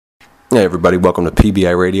Hey everybody, welcome to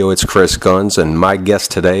PBI Radio. It's Chris Guns, and my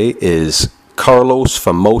guest today is Carlos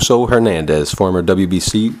Famoso Hernandez, former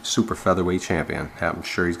WBC super featherweight champion. I'm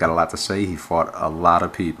sure he's got a lot to say. He fought a lot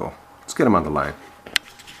of people. Let's get him on the line.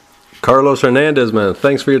 Carlos Hernandez, man,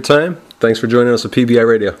 thanks for your time. Thanks for joining us at PBI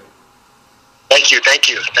Radio. Thank you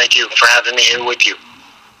for having me here with you.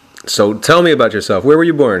 So tell me about yourself. Where were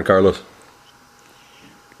you born, Carlos?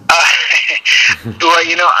 Well,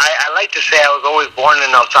 you know, I like to say I was always born in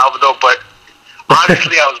El Salvador, but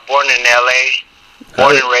honestly, I was born in L.A.,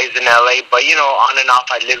 born and raised in L.A., but, you know, on and off,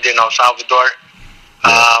 I lived in El Salvador.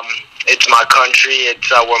 It's my country. It's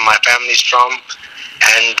where my family's from,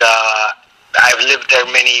 and I've lived there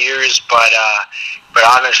many years, but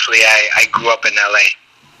honestly, I grew up in L.A.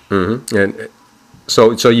 Mm-hmm. And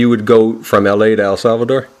so you would go from L.A. to El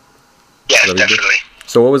Salvador? Yes, definitely.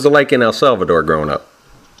 So what was it like in El Salvador growing up?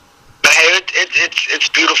 It's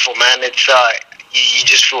beautiful, man. It's you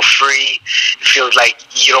just feel free. It feels like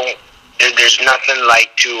you don't. There's nothing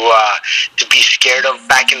like to be scared of.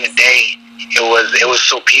 Back in the day, it was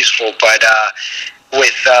so peaceful. But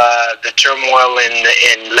with the turmoil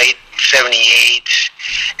in late '78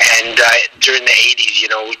 and during the '80s, you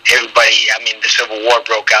know, everybody. I mean, the Civil War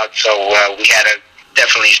broke out, so we had to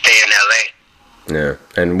definitely stay in LA. Yeah.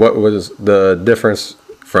 And what was the difference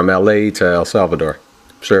from LA to El Salvador?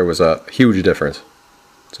 I'm sure it was a huge difference.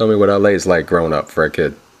 Tell me what LA is like growing up for a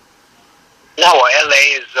kid. No, LA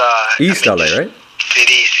is East LA, right?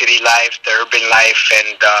 City life, the urban life,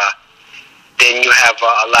 and then you have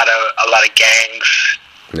a lot of gangs.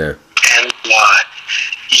 Yeah. And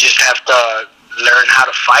you just have to learn how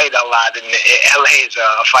to fight a lot. And LA is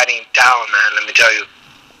a fighting town, man. Let me tell you.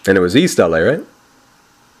 And it was East LA, right?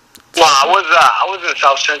 Well, I was in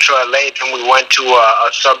South Central LA, then we went to a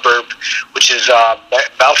suburb, which is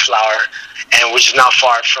Bellflower, and which is not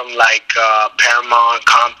far from like Paramount,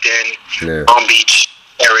 Compton, Palm Beach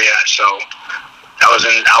area. So I was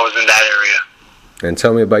in that area. And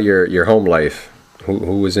tell me about your home life.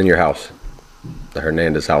 Who was in your house? The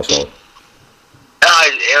Hernandez household.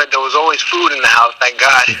 There was always food in the house, thank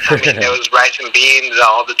God. I mean, there was rice and beans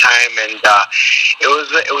all the time, and it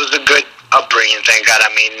was a good upbringing, thank God.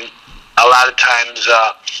 I mean, a lot of times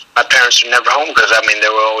my parents were never home because, I mean, they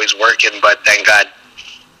were always working, but thank God,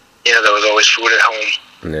 you know, there was always food at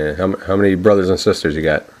home. Yeah. How many brothers and sisters you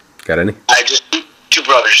got? Got any? I just two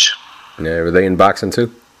brothers. Yeah. Were they in boxing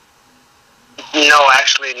too? No,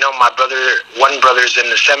 actually, no. One brother's in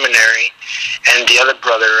the seminary, and the other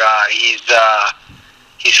brother,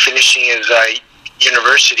 he's finishing his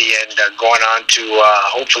university and going on to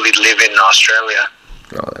hopefully live in Australia.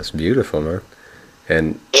 Oh, that's beautiful, man.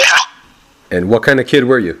 And yeah. And what kind of kid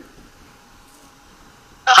were you?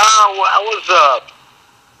 Well, I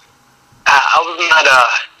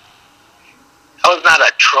was not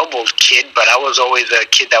a troubled kid, but I was always a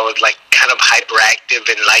kid that was like kind of hyperactive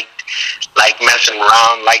and like messing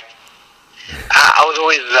around. Like I was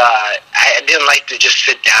always I didn't like to just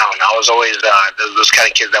sit down. I was always those kind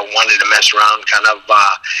of kids that wanted to mess around, kind of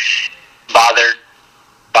bother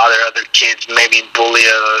other kids, maybe bully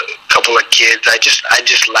a couple of kids. I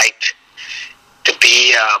just liked to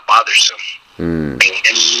be bothersome. An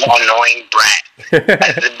annoying brat.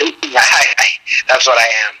 That's what I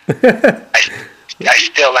am. I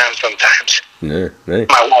still am sometimes. Yeah, hey.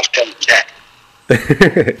 My wife tells me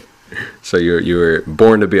that. So you were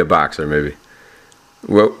born to be a boxer, maybe.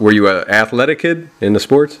 Were you an athletic kid in the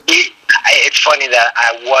sports? It's funny that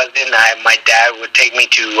I wasn't. My dad would take me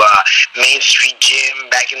to Main Street Gym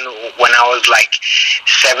back when I was like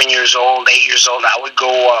 7 years old, 8 years old. I would go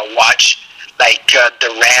watch like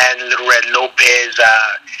Duran, Little Red Lopez,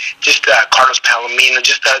 just Carlos Palomino,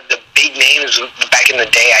 just the big names back in the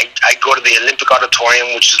day. I go to the Olympic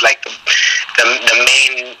Auditorium, which is like the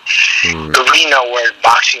main arena where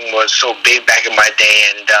boxing was so big back in my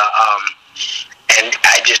day, and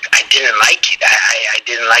I didn't like it. I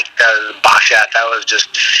didn't like the boxing. I thought it was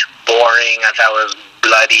just boring. I thought it was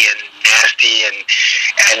bloody and nasty,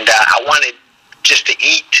 and I wanted just to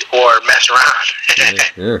eat or mess around.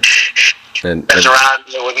 Yeah. And mess around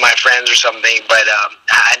with my friends or something, but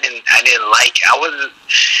I didn't like.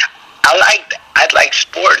 I liked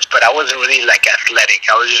sports, but I wasn't really like athletic.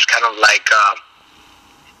 I was just kind of like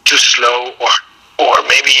too slow, or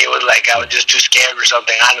maybe it was like I was just too scared or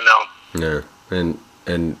something. I don't know. Yeah.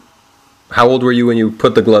 And how old were you when you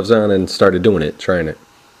put the gloves on and started doing it, trying it?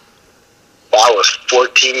 Well, I was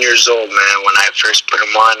 14 years old, man, when I first put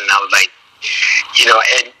them on, and I was like, you know,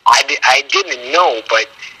 and I didn't know, but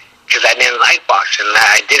because I didn't like boxing,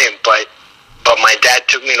 I didn't, but my dad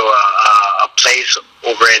took me to a place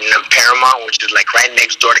over in Paramount, which is like right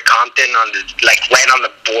next door to Compton, right on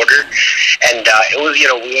the border.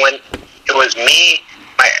 we went. It was me.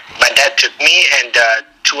 My dad took me and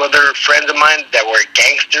 2 other friends of mine that were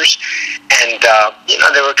gangsters, and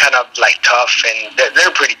they were kind of like tough, and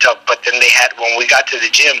they're pretty tough. But then when we got to the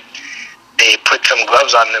gym, they put some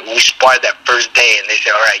gloves on. We sparred that first day, and they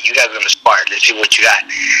said, "All right, you guys are gonna spar. Let's see what you got."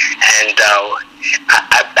 And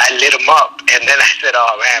I lit them up, and then I said,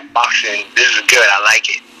 "Oh man, boxing, this is good. I like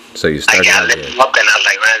it." So you started. I lit them up, and I was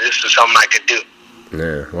like, "Man, this is something I could do."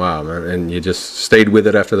 Yeah, wow, man. And you just stayed with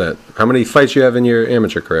it after that. How many fights you have in your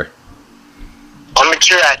amateur career?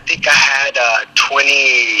 Amateur, I think I had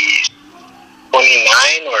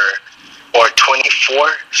 29 or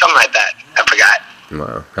 24, something like that. I forgot.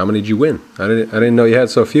 Wow. How many did you win? I didn't know you had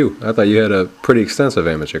so few. I thought you had a pretty extensive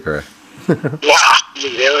amateur career. Wow,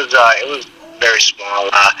 it was very small.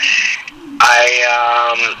 I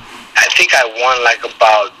think I won like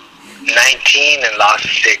about 19 and lost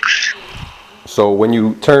 6. So when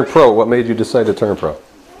you turned pro, what made you decide to turn pro?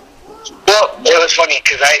 Well, it was funny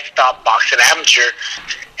because I stopped boxing amateur,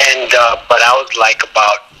 and but I was like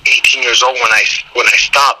about 18 years old when I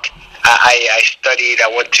stopped. I studied. I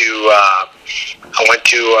went to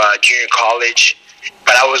junior college,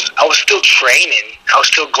 but I was still training. I was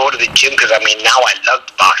still going to the gym because now I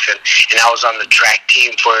loved boxing, and I was on the track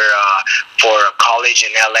team for college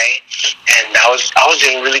in LA, and I was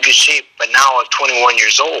in really good shape. But now I'm 21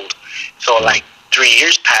 years old, so like 3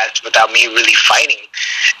 years passed without me really fighting,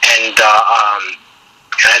 and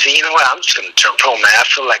I said, you know what, I'm just going to turn pro, man. I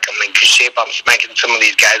feel like I'm in good shape. I'm smacking some of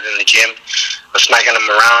these guys in the gym. I'm smacking them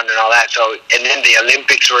around and all that. So, and then the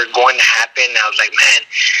Olympics were going to happen. I was like, man,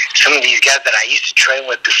 some of these guys that I used to train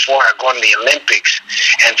with before are going to the Olympics.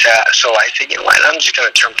 And so I said, you know what, I'm just going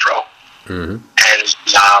to turn pro. Mm-hmm. And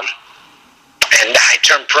I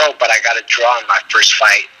turned pro, but I got a draw in my first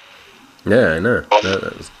fight. Yeah, I know.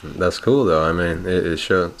 That's cool, though. I mean, it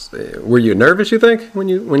shows. Were you nervous, you think, when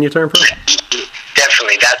you turned pro?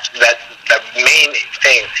 Definitely. That's the main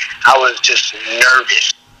thing. I was just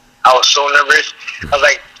nervous. I was so nervous. I was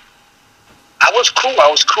like, I was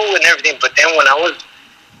cool and everything, but then when I was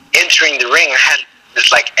entering the ring, I had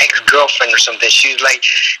this like ex-girlfriend or something. She was like,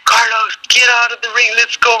 Carlos, get out of the ring,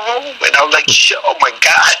 let's go home. And I was like, oh my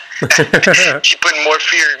God. She put more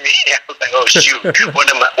fear in me. I was like, oh shoot,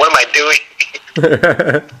 what am I doing?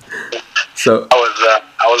 So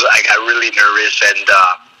I got really nervous, and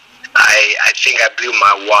I think I blew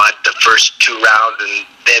my wad the first 2 rounds, and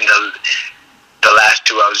then the last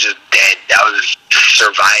 2 I was just dead. I was just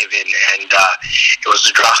surviving, and it was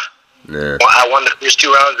a draw. Yeah. Well, I won the first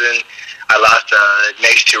 2 rounds, and I lost the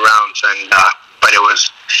next 2 rounds, and but it was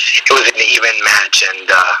an even match, and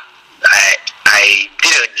I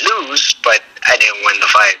didn't lose, but I didn't win the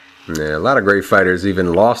fight. Yeah, a lot of great fighters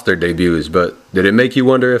even lost their debuts, but did it make you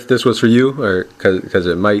wonder if this was for you, or because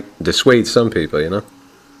it might dissuade some people, you know?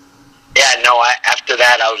 Yeah, no. After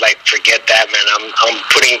that, I was like, forget that, man. I'm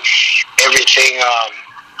putting everything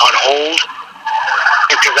on hold,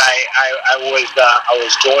 because I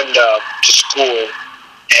was going to school,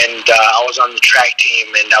 and I was on the track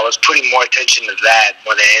team, and I was putting more attention to that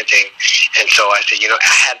more than anything. And so I said,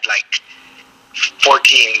 I had like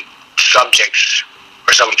 14 subjects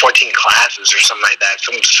or some 14 classes or something like that,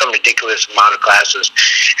 some ridiculous amount of classes.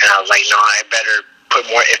 And I was like, no, I better put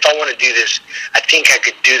more. If I want to do this, I think I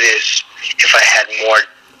could do this if I had more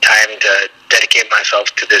time to dedicate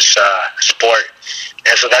myself to this sport.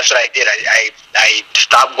 And so that's what I did. I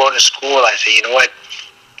stopped going to school. I said, you know what?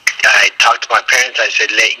 I talked to my parents. I said,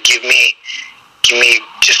 give me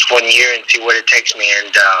just 1 year and see what it takes me.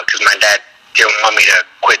 And because my dad didn't want me to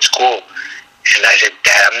quit school. And I said,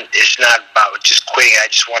 Dad, it's not about just quitting. I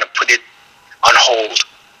just want to put it on hold.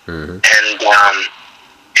 Mm-hmm.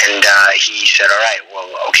 And he said, all right, well,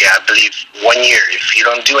 okay, I believe 1 year. If you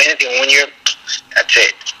don't do anything 1 year, that's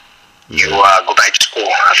it. You go back to school.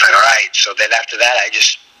 I was like, all right. So then after that, I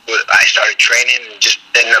started training. And just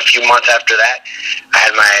then a few months after that, I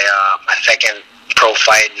had my second pro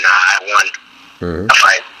fight, and I won a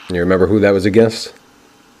fight. You remember who that was against?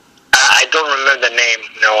 I don't remember the name.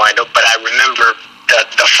 No, I don't. But I remember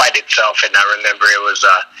the fight itself, and I remember it was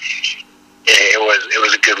a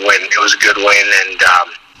good win. It was a good win, and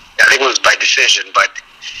I think it was by decision, but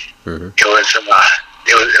it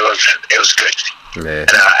was good. Yeah.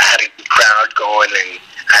 And I had a good crowd going, and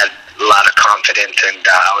I had a lot of confidence, and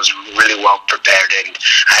I was really well prepared, and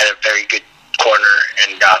I had a very good corner,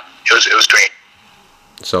 and it was great.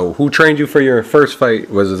 So, who trained you for your first fight?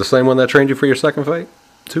 Was it the same one that trained you for your second fight,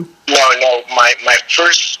 too? No. My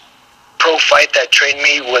first pro fight that trained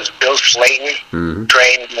me was Bill Slayton. Mm-hmm.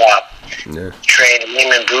 Trained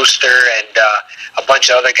Lehman Brewster and a bunch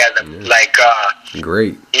of other guys.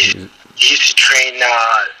 Great. He used to train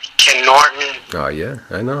Ken Norton. Oh yeah,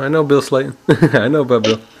 I know Bill Slayton. I know about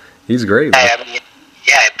Bill. He's great, man. I mean,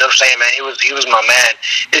 yeah, Bill Slayton, man, he was my man.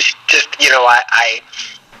 It's just,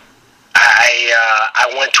 I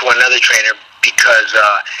went to another trainer because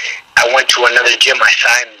I went to another gym. I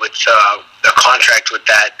signed with a contract with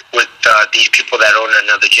these people that own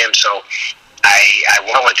another gym. So I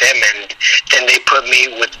went with them, and then they put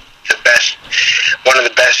me with the best. One of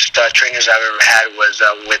the best trainers I've ever had was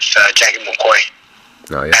with Jackie McCoy.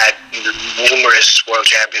 Oh, yeah. Had numerous world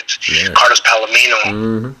champions, Carlos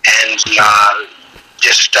Palomino, and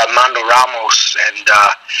just Mando Ramos and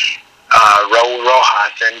Raul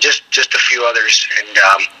Rojas, and just a few others. And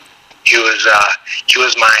he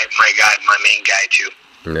was my guy, my main guy too.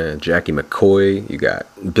 Yeah, Jackie McCoy. You got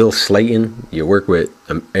Bill Slayton. You work with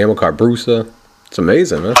Amilcar Brusa. It's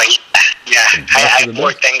amazing, man. Oh, yeah. I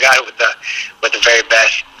worked, thank God, with the very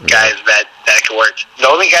best guys that I could work. The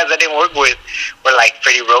only guys I didn't work with were like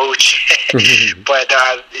Freddie Roach, but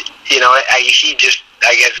he just,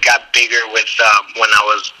 I guess, got bigger with when I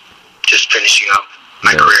was just finishing up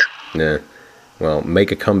my career. Yeah. Well,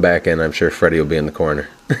 make a comeback, and I'm sure Freddie will be in the corner.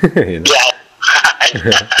 Yeah.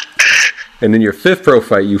 And in your fifth pro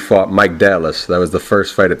fight, you fought Mike Dallas. That was the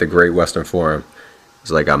first fight at the Great Western Forum. It's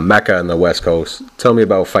like a mecca on the West Coast. Tell me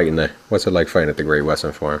about fighting there. What's it like fighting at the Great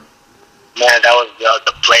Western Forum? Man, that was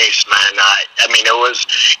the place, man. I mean, it was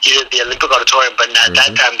the Olympic Auditorium, but at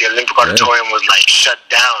that time, the Olympic Auditorium was like shut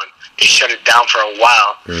down. They shut it down for a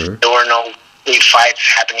while. There were no big fights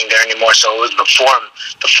happening there anymore, so it was the Forum.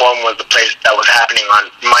 The Forum was the place that was happening on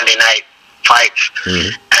Monday night fights.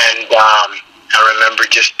 And I remember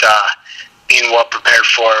just being well prepared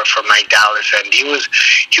for Mike Dallas, and he was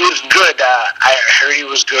good. I heard he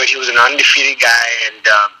was good. He was an undefeated guy, and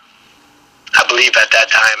I believe at that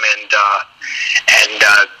time, and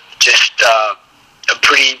just a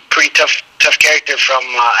pretty tough character from.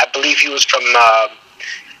 I believe he was from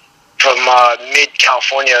mid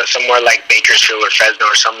California, somewhere like Bakersfield or Fresno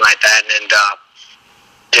or something like that, and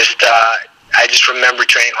I just remember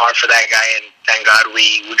training hard for that guy, and thank God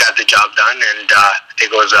we got the job done, and I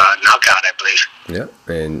think it was a knockout, I believe.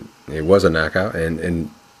 Yeah, and it was a knockout, and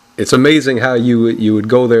it's amazing how you would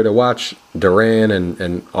go there to watch Duran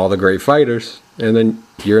and all the great fighters, and then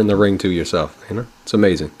you're in the ring too yourself. It's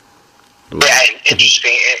amazing. Yeah,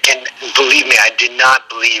 interesting, and believe me, I did not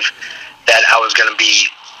believe that I was going to be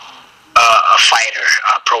a fighter,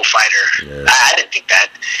 a pro fighter. Yeah. I didn't think that.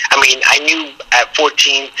 I mean, I knew at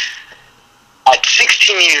 14. At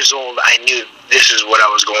 16 years old, I knew this is what I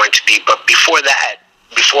was going to be. But before that,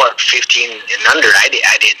 before 15 and under, I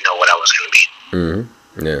didn't know what I was going to be.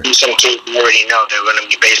 Yeah. Some kids already know they're going to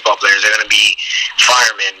be baseball players, they're going to be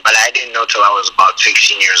firemen. But I didn't know till I was about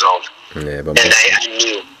 16 years old. Yeah, and I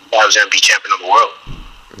knew I was going to be champion of the world.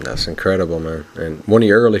 That's incredible, man. And one of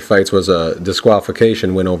your early fights was a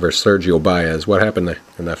disqualification win over Sergio Baez. What happened there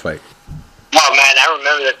in that fight? Oh, man, I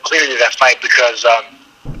remember clearly that fight because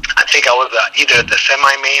I think I was either the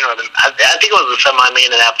semi-main or I think it was the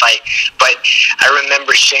semi-main in that fight. But I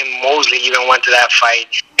remember Shane Mosley even went to that fight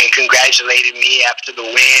and congratulated me after the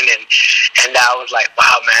win, and I was like,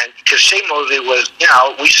 wow, man, because Shane Mosley was,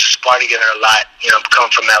 we used to spar together a lot,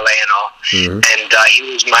 coming from LA and all, and he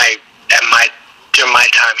was during my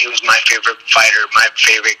time, he was my favorite fighter, my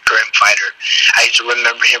favorite current fighter. I used to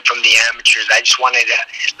remember him from the amateurs. I just wanted to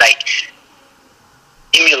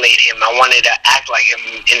emulate him. I wanted to act like him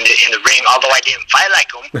in the ring, although I didn't fight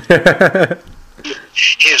like him.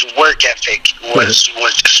 His work ethic was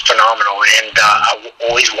just phenomenal, and I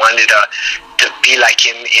always wanted to be like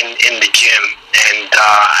him in the gym, and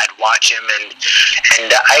I'd watch him,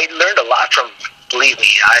 and I learned a lot from. Believe me,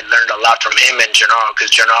 I learned a lot from him and Janal,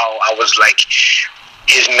 because Janal, I was like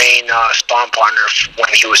his main sparring partner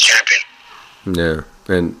when he was champion.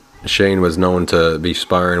 Yeah, and Shane was known to be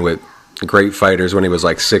sparring with great fighters when he was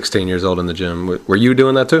like 16 years old in the gym. Were you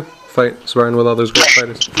doing that too? Sparring with all those great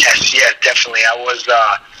fighters? Yes, definitely. I was,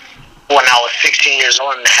 when I was 16 years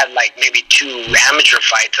old and had like maybe 2 amateur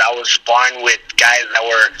fights, I was sparring with guys that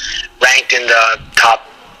were ranked in the top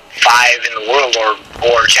 5 in the world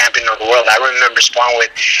or champion of the world. I remember sparring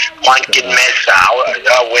with Juan Kid Mesa,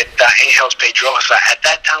 with Angel Pedrosa. At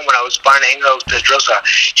that time when I was sparring Angel Pedrosa,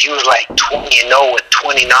 he was like 20-0 with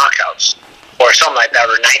 20 knockouts or something like that,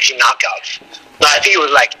 or 19 knockouts. No, I think it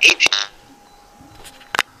was like 18.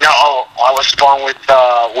 No, I was sparring with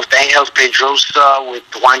Angel Pedrosa, with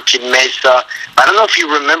Juan Kid Mesa. I don't know if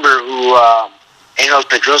you remember who Angel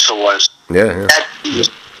Pedrosa was. Yeah.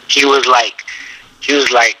 He was like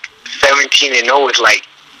 17-0 with like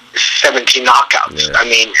 17 knockouts. Yeah. I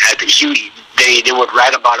mean, they would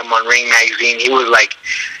write about him on Ring Magazine. He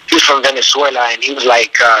was from Venezuela, and he was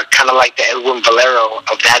like kind of like the Edwin Valero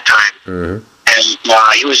of that time. Mm-hmm. And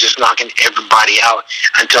he was just knocking everybody out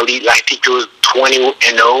until I think it was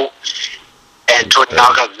 20-0, and 20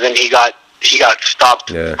 knockouts. Then he got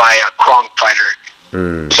stopped by a Kronk fighter.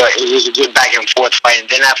 Mm. So it was a good back and forth fight. And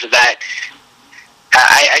then after that,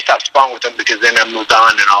 I stopped sparring with him because then I moved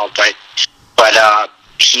on and all. But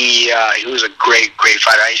he was a great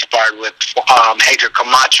fighter. I sparred with Hector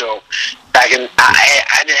Camacho back in.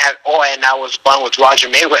 I didn't have. And I was sparring with Roger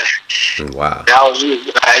Mayweather. Wow.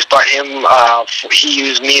 I sparred him. He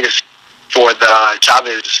used me for the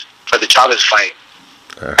Chavez fight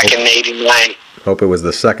back in '89. Hope it was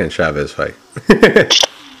the second Chavez fight.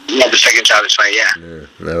 Yeah, the second Chavez fight. Yeah.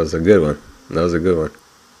 That was a good one.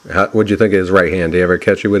 What'd you think of his right hand? Did he ever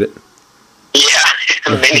catch you with it? Yeah,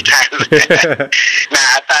 many times.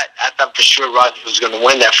 I thought for sure Roger was going to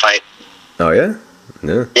win that fight. Oh yeah.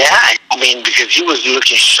 Yeah. Yeah, I mean, because he was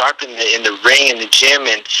looking sharp in the ring, in the gym,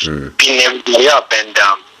 and beating everybody up. And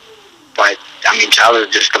but I mean, Chavez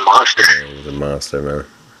was just a monster. Yeah, he was a monster, man.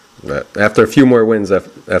 But after a few more wins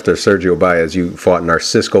after Sergio Baez, you fought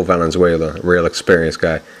Narcisco Valenzuela, a real experienced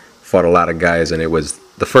guy. Fought a lot of guys, and it was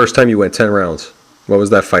the first time you went 10 rounds. What was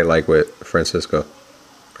that fight like with Francisco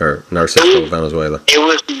or Narcisco Valenzuela? It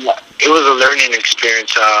was a learning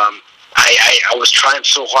experience. I was trying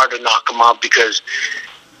so hard to knock him out because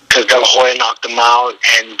De La Hoya knocked him out,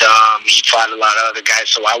 and he fought a lot of other guys,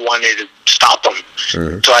 so I wanted to stop him.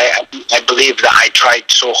 Mm-hmm. So I believe that I tried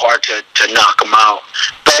so hard to knock him out.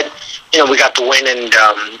 But we got the win, and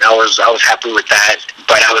I was happy with that.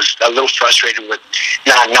 But I was a little frustrated with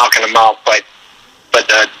not knocking him out. But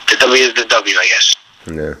the W is the W, I guess.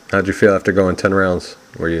 Yeah. How'd you feel after going 10 rounds?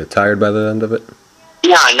 Were you tired by the end of it?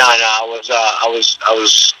 No. I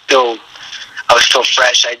was still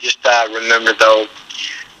fresh. I just remember though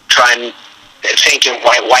thinking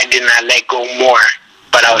why didn't I let go more?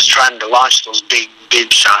 But I was trying to launch those big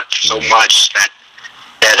shots so much that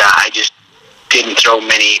I just didn't throw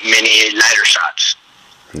many lighter shots.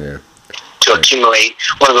 Yeah. To accumulate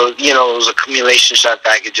one of those, those accumulation shots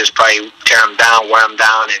that I could just probably tear them down, wear them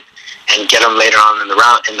down, and get them later on in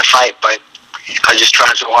the fight. But I was just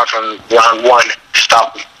trying so hard from round one to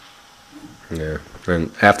stop them. Yeah.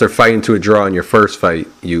 And after fighting to a draw in your first fight,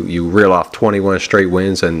 you reel off 21 straight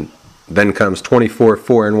wins, and then comes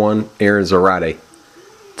 24-4-1 Aaron Zarate.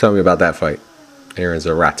 Tell me about that fight, Aaron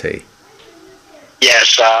Zarate.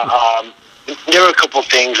 Yes, there were a couple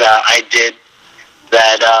things I did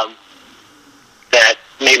that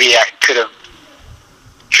maybe I could have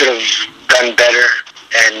done better,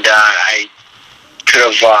 and I could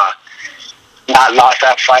have not lost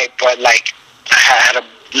that fight. But I had a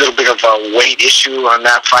little bit of a weight issue on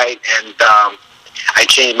that fight, and I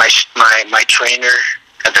changed my trainer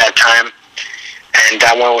at that time, and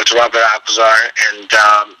I went with Robert Alcazar, and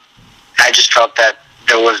I just felt that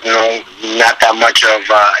there was not that much of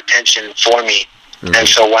attention for me. Mm-hmm. And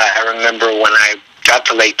so I remember when I got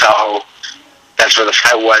to Lake Tahoe, that's where the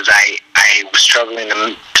fight was. I was struggling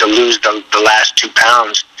to lose the last 2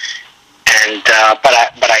 pounds, and but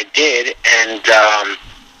I did, and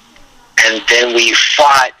then we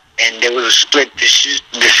fought, and there was a split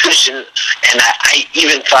decision, and I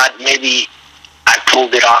even thought maybe I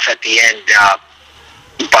pulled it off at the end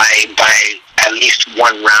by at least 1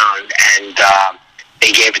 round, and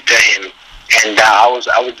they gave it to him, and I was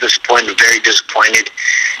disappointed, very disappointed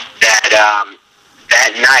that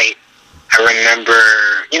that night. I remember,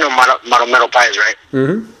 Mauro Paz, right?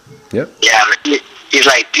 Mm-hmm. Yep. Yeah, he's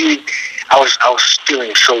like, dude, I was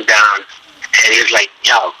feeling so down, and he's like,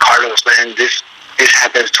 yo, Carlos, man, this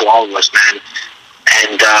happens to all of us, man.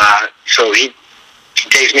 And so he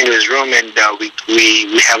takes me to his room, and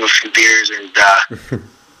we have a few beers, and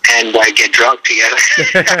I get drunk together.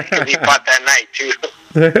 Because he fought that night too.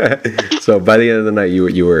 So by the end of the night,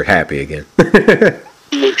 you were happy again.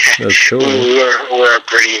 That's cool. We were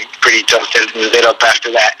pretty toasted and lit up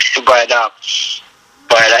after that. But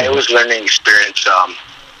it was a learning experience.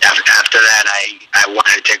 After that, I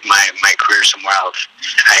wanted to take my career somewhere else.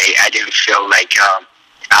 I didn't feel like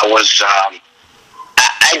I was.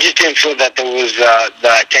 I just didn't feel that there was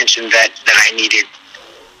the attention that I needed,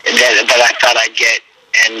 that I thought I'd get,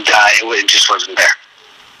 and it just wasn't there.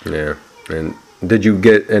 Yeah. And did you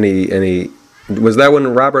get any? Was that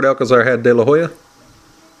when Robert Alcazar had De La Hoya?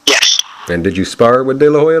 Yes. And did you spar with De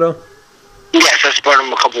La Hoya though? Yes, I sparred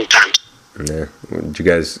him a couple of times. Yeah. Did you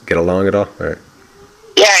guys get along at all? Or?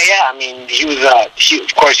 Yeah. I mean, he was.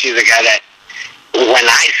 Of course, he's a guy that when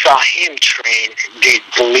I saw him train, dude,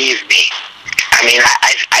 believe me, I mean,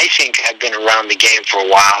 I think I've been around the game for a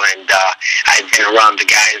while, and I've been around the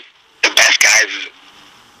best guys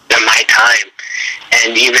in my time.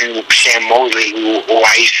 And even Sam Mosley, who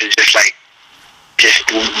I used to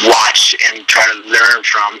just watch and try to learn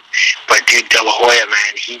from. But dude, De La Hoya,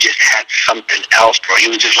 man, he just had something else, bro. He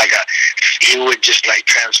was just he would just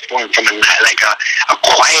transform from a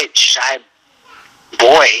quiet, shy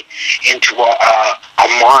boy into a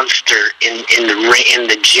monster in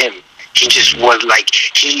the gym. He just was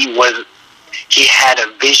he had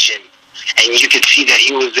a vision, and you could see that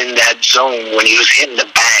he was in that zone when he was hitting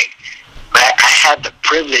the bag. But I had the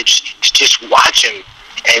privilege to just watch him,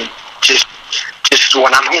 and just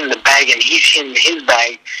when I'm hitting the bag and he's hitting his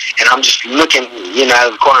bag, and I'm just looking, out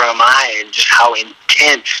of the corner of my eye, and just how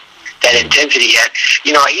intense that intensity he had.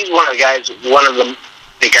 He's one of the guys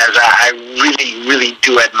I really, really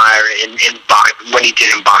do admire in what he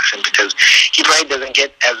did in boxing, because he probably doesn't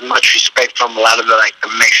get as much respect from a lot of the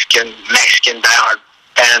Mexican diehard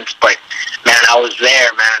fans. But man, I was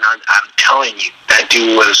there, man. I'm telling you, that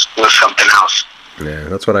dude was something else. Yeah,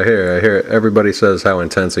 that's what I hear. I hear everybody says how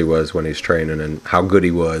intense he was when he's training, and how good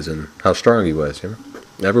he was, and how strong he was.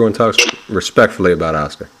 Everyone talks respectfully about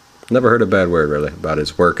Oscar. Never heard a bad word really about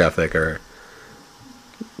his work ethic, or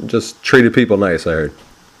just treated people nice. I heard.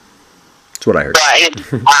 That's what I heard. I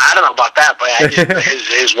don't know about that, but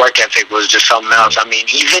his work ethic was just something else. I mean,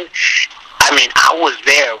 I was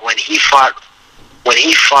there when he fought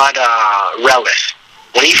Relis.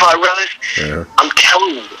 When he fought Relis, yeah. I'm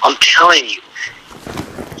telling you,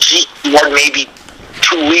 he had maybe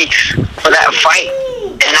 2 weeks for that fight,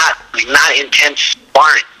 and not intense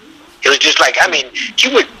sparring. It was just he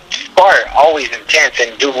would spar always intense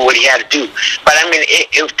and do what he had to do. But to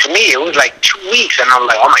me, it was 2 weeks, and I'm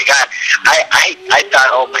like, oh my God. I thought,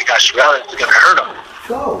 oh my gosh, Relis is gonna hurt him.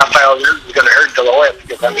 I thought Relis was gonna hurt De La Hoya,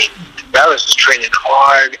 because Relis is training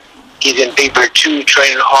hard. He's in Big Bear 2,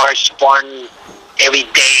 training hard, sparring every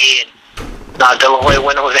day, and De La Hoya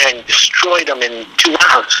went over there and destroyed him in 2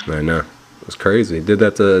 rounds. I know. It was crazy. He did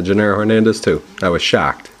that to Gennaro Hernandez too. I was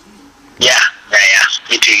shocked. Yeah.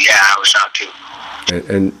 Me too. Yeah, I was shocked too.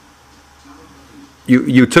 And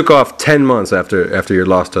you took off 10 months after your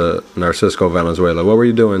loss to Narcisco Valenzuela. What were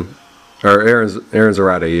you doing? Or Aaron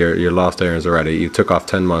Zarate, your loss to Aaron Zarate. You took off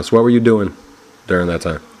 10 months. What were you doing during that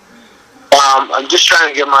time? I'm just trying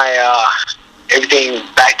to get my everything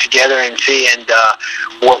back together and see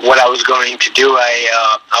what I was going to do.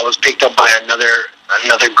 I was picked up by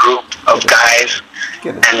another group of guys,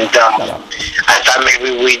 and I thought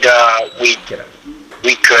maybe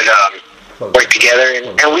we could work together,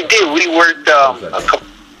 and we did. We worked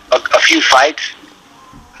a few fights.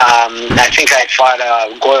 I think I fought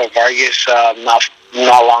Goyo Vargas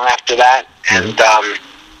not long after that, and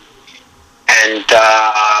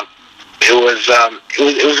it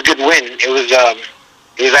was a good win. It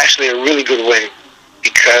was actually a really good win,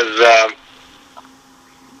 because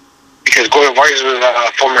Goyo Vargas was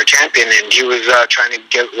a former champion, and he was trying to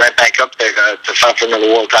get right back up there to fight for another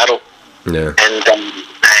world title. Yeah. And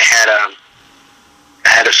I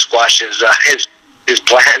had to squash his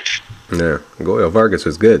plans. Yeah, Goyo Vargas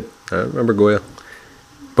was good. I remember Goyo.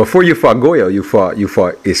 Before you fought Goyo, you fought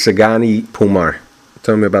Isagani Pumar.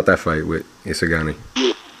 Tell me about that fight with Isagani.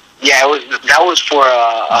 Yeah, that was for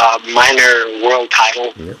a minor world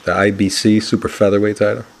title. Yeah, the IBC super featherweight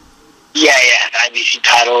title. Yeah, the IBC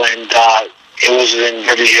title, and it was in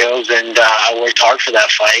Beverly Hills, and I worked hard for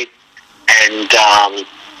that fight, and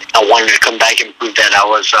I wanted to come back and prove that I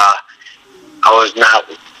was not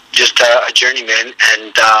just a journeyman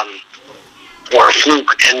and or a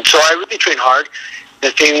fluke, and so I really trained hard.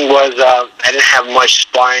 The thing was, I didn't have much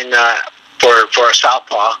sparring for a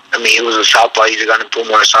southpaw. I mean, he was a southpaw. He's going to put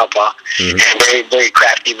more southpaw, and very, very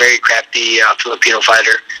crafty Filipino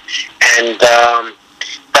fighter. And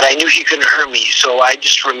but I knew he couldn't hurt me, so I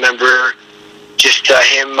just remember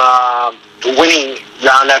him winning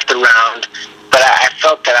round after round. But I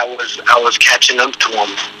felt that I was catching up to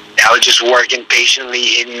him. I was just working patiently,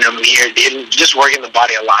 hitting him here, just working the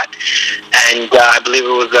body a lot. And I believe it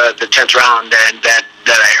was the 10th round, and that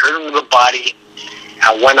I hurt him in the body.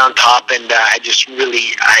 I went on top, and I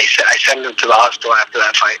sent him to the hospital after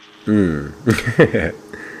that fight.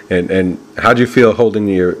 And how'd you feel holding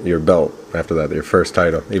your belt after that, your first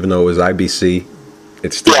title? Even though it was IBC,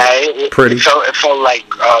 it's still pretty. It felt like,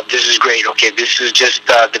 this is great. Okay, this is just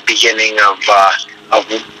the beginning of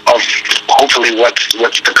hopefully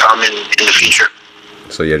what's to come in the future.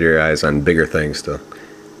 So you had your eyes on bigger things still.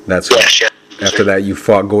 Yes. After that, you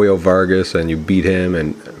fought Goyo Vargas and you beat him,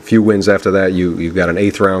 and a few wins after that, you got an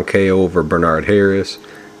 8th round KO over Bernard Harris.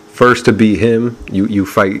 first to beat him, you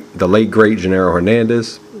fight the late great Gennaro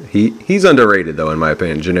Hernandez. He's underrated though, in my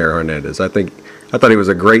opinion, Gennaro Hernandez. I thought he was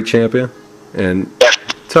a great champion. And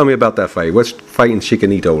tell me about that fight. What's fighting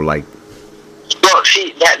Chicanito like? Well,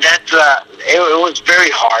 see, it was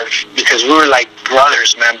very hard because we were like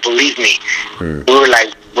brothers, man. Believe me, we were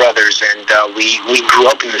like brothers, and we grew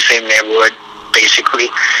up in the same neighborhood, basically,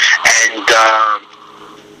 and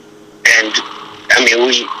I mean,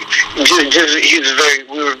 we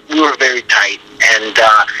were very tight, and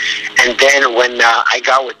then when I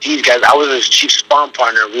got with these guys, I was his chief spawn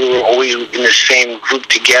partner. We were always in the same group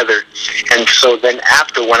together, and so then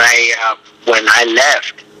after when I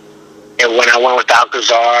left. And when I went with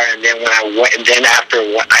Alcazar, and then after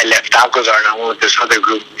I left Alcazar and I went with this other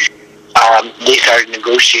group, they started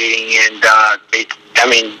negotiating, and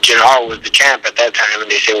Gennaro was the champ at that time,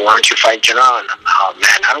 and they said, "Why don't you fight Gennaro?" And I'm, "Oh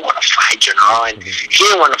man, I don't want to fight Gennaro," and he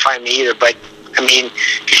didn't want to fight me either. But I mean,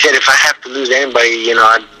 he said, "If I have to lose anybody,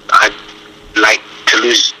 I'd like to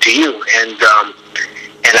lose to you," and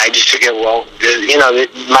I just took it. Well,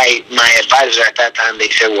 my advisor at that time, they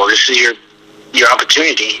said, "Well, this is your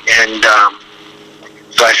opportunity," and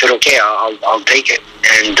so I said, "Okay, I'll take it."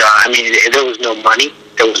 And there was no money.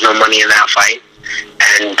 There was no money in that fight,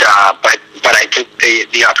 and but I took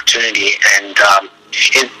the opportunity, and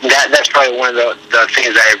that's probably one of the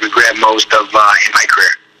things I regret most of in my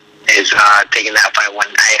career is taking that fight when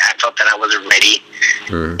I felt that I wasn't ready,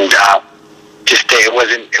 and just it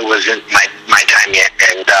wasn't my time yet,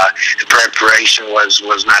 and the preparation was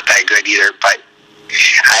not that good either, but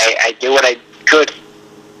I did what I could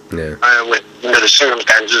with the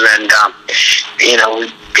circumstances, and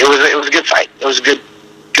it was a good fight. It was a good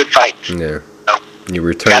fight. Yeah. So, you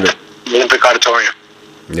returned to the Olympic Auditorium.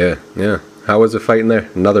 Yeah. How was it fighting there?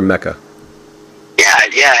 Another Mecca.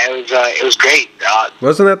 Yeah. It was great.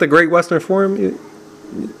 Wasn't that the Great Western Forum?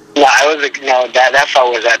 That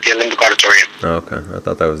fight was at the Olympic Auditorium. Oh, okay. I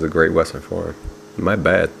thought that was the Great Western Forum. My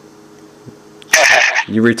bad.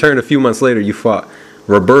 You returned a few months later. You fought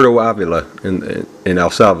Roberto Avila in El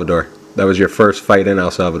Salvador. That was your first fight in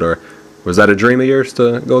El Salvador. Was that a dream of yours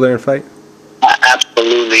to go there and fight?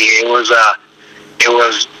 Absolutely. It was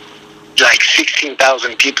like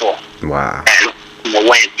 16,000 people. Wow. And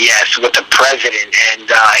went, yes, with the president and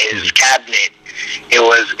his cabinet. It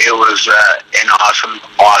was an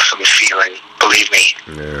awesome feeling. Believe me.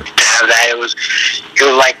 Yeah. To have that, it was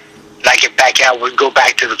like if back out would go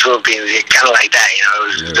back to the Philippines, kind of like that, It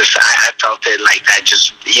was just I felt it like that,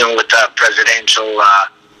 just with the presidential.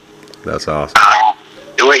 That's awesome.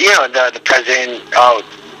 The president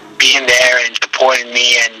being there and supporting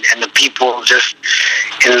me, and the people just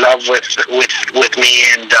in love with me,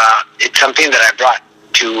 and it's something that I brought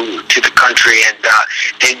to the country, and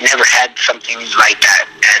they never had something like that,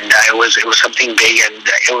 and it was something big, and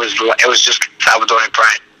it was just Salvadorian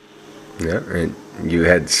pride. Yeah, and you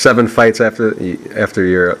had 7 fights after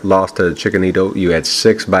your loss to Chicanito. You had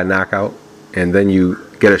 6 by knockout, and then you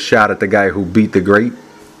get a shot at the guy who beat the great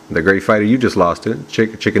fighter you just lost to,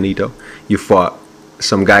 Chicanito. You fought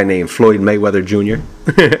some guy named Floyd Mayweather Jr.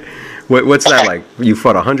 What's that like? You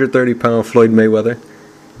fought 130-pound Floyd Mayweather.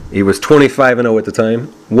 He was 25-0 at the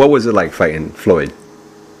time. What was it like fighting Floyd?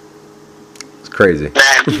 It's crazy.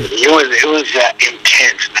 Man, it was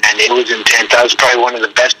intense, man. It was intense. That was probably one of the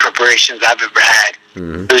best preparations I've ever had.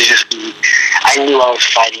 Mm-hmm. It was just, I knew I was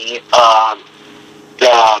fighting a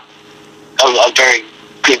very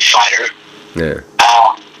good fighter. Yeah.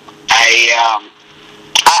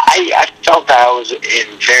 I felt that I was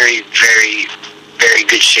in very, very, very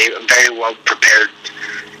good shape. I'm very well prepared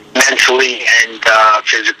mentally and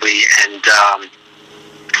physically, and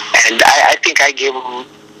I think I gave him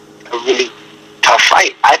a really tough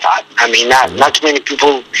fight. I thought. I mean, not too many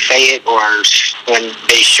people say it, or when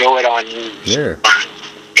they show it on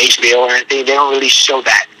HBO or anything, they don't really show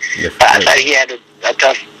that. But I thought he had a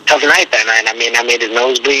tough night that night. I mean, I made his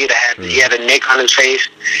nose bleed. He had a nick on his face,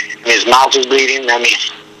 and his mouth was bleeding. I mean,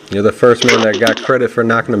 you're the first man that got credit for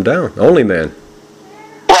knocking him down. Only man.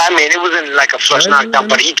 Well, I mean, it wasn't like a flush knockdown,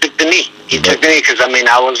 but he took the knee. He took the knee because, I mean,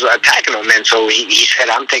 I was attacking him, and so he said,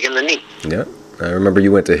 "I'm taking the knee." Yeah, I remember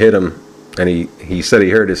you went to hit him, and he said he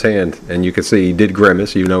hurt his hand, and you could see he did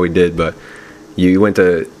grimace. You know he did, but you went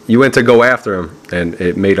to go after him, and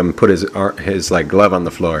it made him put his like glove on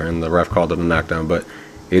the floor, and the ref called it a knockdown. But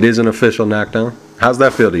it is an official knockdown. How's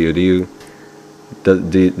that feel to you?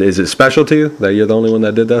 Is it special to you that you're the only one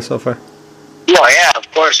that did that so far? Well, yeah, of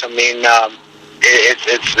course. I mean,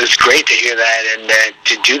 it's great to hear that, and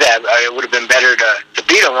to do that. It would have been better to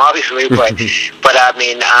beat him, obviously, but I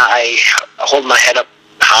mean, I hold my head up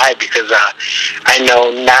high because I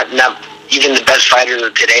know not even the best fighters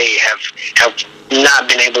of today have not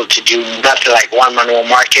been able to do nothing like Juan Manuel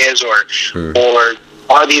Marquez or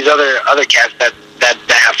all these other cats that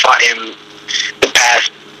have fought him the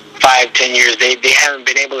past 5-10 years. They haven't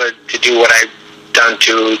been able to do what I've done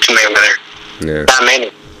to Mayweather. Yeah. Not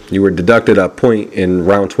many. You were deducted a point in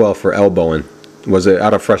round 12 for elbowing. Was it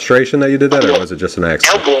out of frustration that you did that, or was it just an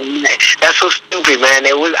accident? Elbowing, that's so stupid, man.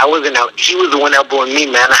 He was the one elbowing me,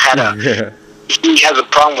 man. He has a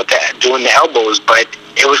problem with that, doing the elbows, but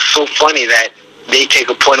it was so funny that they take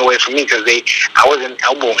a point away from me because I wasn't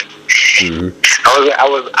elbowing.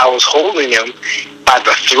 I was holding him by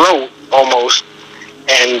the throat almost,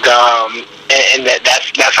 and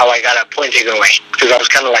that's how I got a point taken away, because I was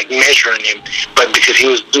kind of like measuring him, but because he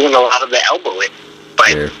was doing a lot of the elbowing.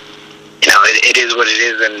 But it is what it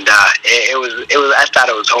is, and it was. I thought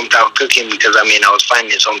it was hometown cooking because I was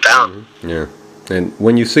fighting his hometown. Yeah. And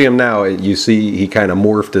when you see him now, you see he kind of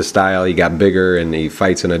morphed his style. He got bigger and he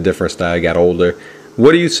fights in a different style. He got older.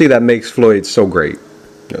 What do you see that makes Floyd so great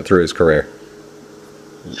through his career?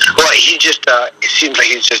 Well, he just it seems like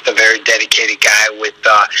he's just a very dedicated guy with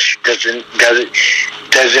doesn't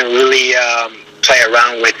really play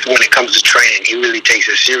around with when it comes to training. He really takes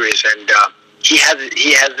it serious, and he has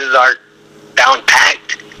his art down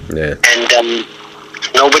packed. Yeah. And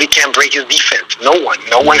nobody can break his defense. No one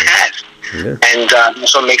has. Yeah. And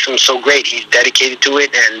that's what makes him so great. He's dedicated to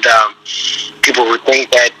it, and people would think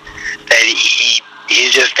that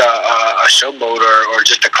he's just a showboat or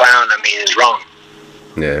just a clown. Is wrong.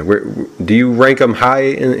 Yeah. Do you rank him high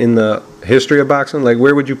in the history of boxing? Like,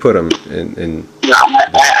 where would you put him in? No,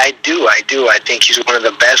 I do. I think he's one of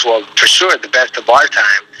the best. Well, for sure, the best of our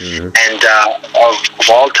time. And of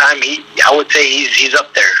all time, I would say he's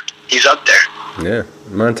up there. He's up there. Yeah,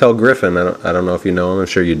 Montel Griffin. I don't know if you know him. I'm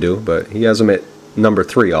sure you do, but he has him at number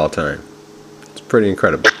 3 all time. It's pretty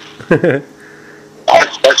incredible. That's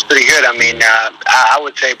pretty good. I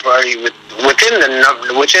would say probably within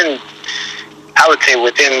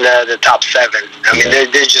the top 7.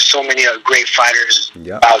 There's just so many great fighters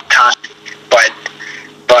about time, but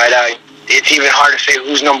it's even hard to say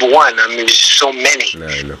who's number 1. There's so many.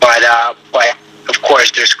 No. But of course,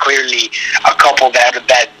 there's clearly a couple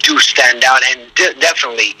that do stand out, and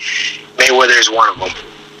definitely Mayweather is one of them.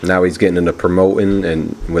 Now he's getting into promoting,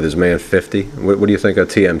 and with his man 50. What do you think of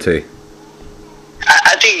TMT?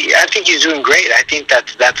 I think he's doing great. I think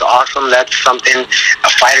that's awesome. That's something a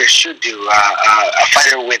fighter should do. A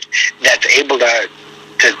fighter that's able to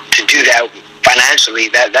do that financially.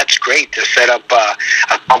 That's great to set up a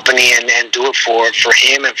company and do it for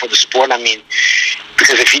him and for the sport.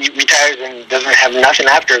 Because if he retires and doesn't have nothing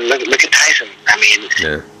after, look at Tyson.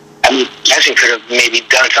 Tyson could have maybe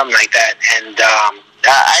done something like that, and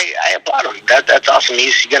I applaud him. That's awesome.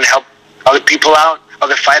 He's going to help other people out,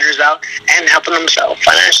 other fighters out, and helping himself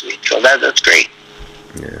financially. So that's great.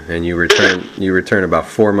 Yeah, and you return about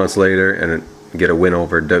 4 months later and get a win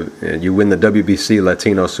over. You win the WBC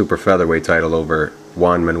Latino Super Featherweight title over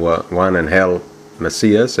Juan Angel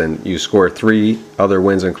Macias, and you score 3 other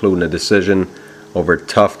wins, including a decision over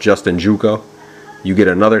tough Justin Juco. You get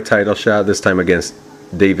another title shot, this time against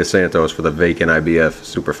David Santos for the vacant IBF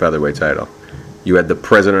Super Featherweight title. You had the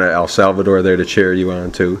president of El Salvador there to cheer you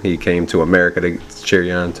on too. He came to America to cheer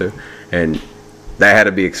you on too, and that had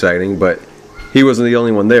to be exciting. But he wasn't the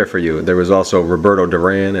only one there for you. There was also Roberto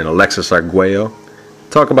Duran and Alexis Arguello.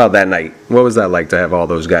 Talk about that night. What was that like to have all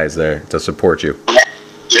those guys there to support you?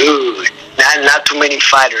 Dude, not too many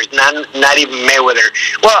fighters. Not even Mayweather.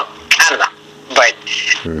 Well, Canada, but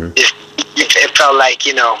it felt like,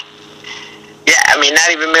 Yeah,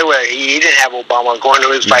 not even Mayweather. He didn't have Obama going to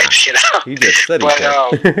his fights, He just said he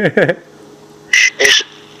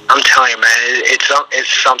I'm telling you, man, it's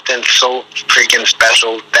something so freaking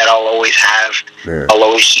special that I'll always have. Yeah. I'll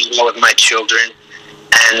always share with my children,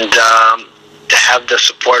 and to have the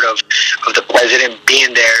support of the president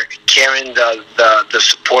being there, carrying the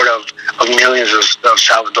support of millions of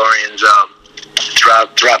Salvadorians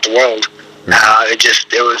throughout the world.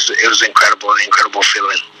 It was incredible, an incredible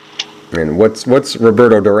feeling. And what's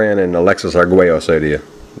Roberto Duran and Alexis Arguello say to you?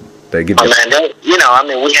 They give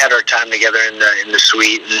we had our time together in the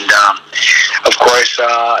suite, and of course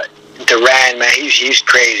Duran, man, he's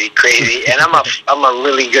crazy, and I'm a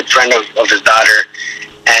really good friend of his daughter,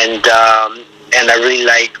 and I really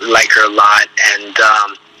like her a lot, and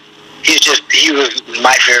he was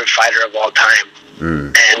my favorite fighter of all time,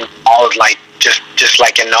 and I was like just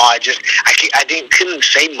like in awe. I couldn't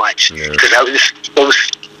say much because I was just so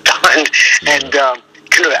stunned, and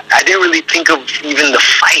I didn't really think of even the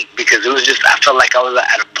fight because it was just, I felt like I was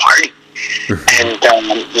at a party. And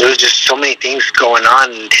there was just so many things going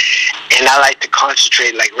on, and I like to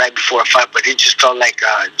concentrate like right before a fight, but it just felt like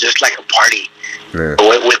a party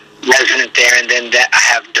with Resident there, and then I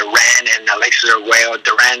have Duran and Alexis Arguello.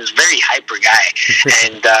 Duran is a very hyper guy,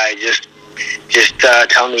 and just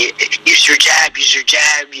telling me, use your jab.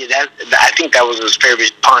 Yeah, I think that was his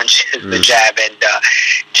favorite punch, the jab, and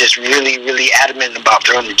just really, really adamant about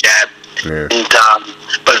throwing the jab. Yeah. And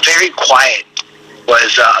but very quiet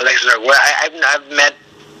was Alexis Arguello. I've met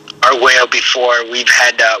Arguello before. We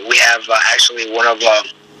have actually one of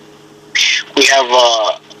we have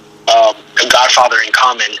a godfather in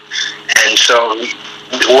common, and so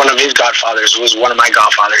one of his godfathers was one of my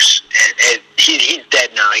godfathers, and he's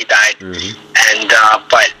dead now. He died, and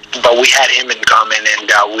but we had him in common,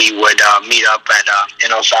 and we would meet up at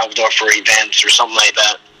in El Salvador for events or something like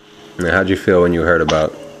that. Now, how'd you feel when you heard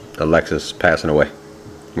about Alexis passing away?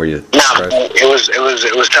 Were you? No,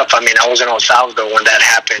 it was tough. I mean, I was in El Salvador when that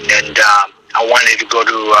happened, and I wanted to go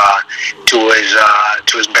to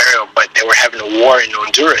his burial, but they were having a war in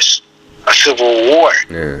Honduras, a civil war.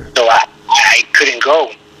 Yeah. So I couldn't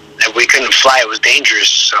go. We couldn't fly. It was dangerous.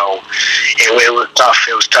 So it was tough.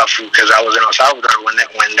 It was tough because I was in El Salvador when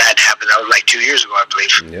that happened. That was like 2 years ago, I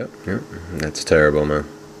believe. Yep. That's terrible, man.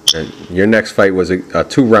 And your next fight was a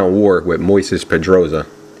 2-round war with Moises Pedrosa.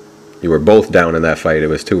 You were both down in that fight. It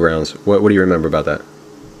was 2 rounds. What do you remember about that?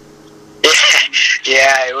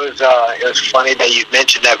 Yeah, it was funny that you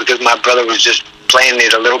mentioned that because my brother was just playing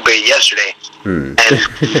it a little bit yesterday, and but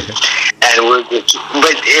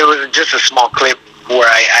it was just a small clip where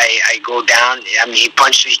I go down. I mean, he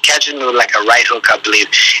catches me with like a right hook, I believe,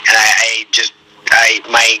 and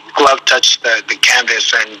my glove touched the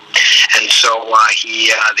canvas, and so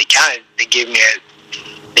they counted. They gave me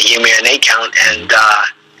an 8 count, and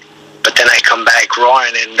but then I come back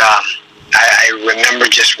roaring, and I remember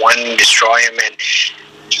just wanting to destroy him, and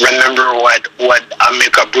remember what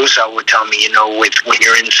Amilcar Brusa would tell me, when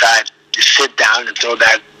you're inside, just sit down and throw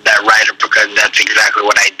that right uppercut, and that's exactly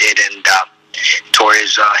what I did, and tore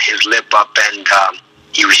his lip up, and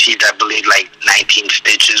he received, I believe, like 19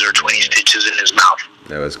 stitches or 20 stitches in his mouth.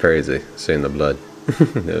 That was crazy, seeing the blood.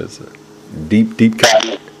 It was a deep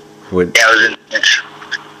cut. With it was intense.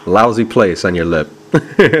 Lousy place on your lip.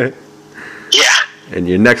 Yeah. And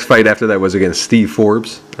your next fight after that was against Steve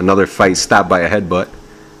Forbes. Another fight stopped by a headbutt.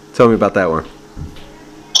 Tell me about that one.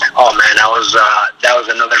 Oh man, that was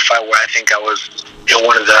another fight where I think I was in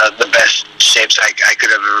one of the best shapes I could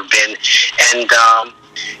have ever been. And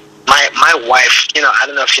my wife, I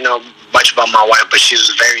don't know if you know much about my wife, but she's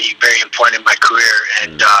very, very important in my career,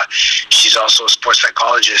 and she's also a sports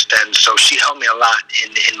psychologist, and so she helped me a lot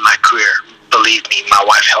in my career. Believe me, my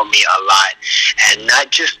wife helped me a lot, and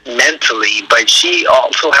not just mentally, but she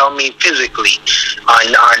also helped me physically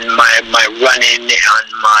on my running,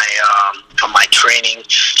 on my training.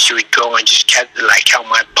 She would go and just count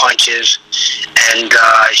my punches, and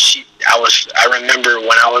I remember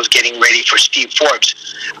when I was getting ready for Steve Forbes,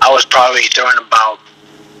 I was probably throwing about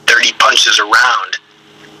 30 punches around,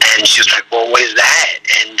 and she was like, "Well, what is that?"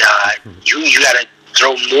 And you gotta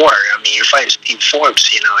throw more. I mean, you're fighting Steve Forbes,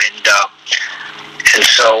 and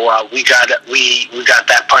so we got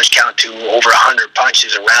that punch count to over 100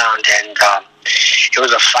 punches around, and it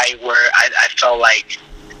was a fight where I felt like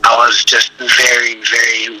I was just very,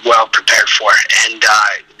 very well prepared for it. And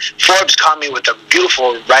Forbes caught me with a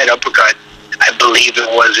beautiful right uppercut. I believe it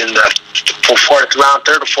was in the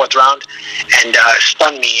third or fourth round, and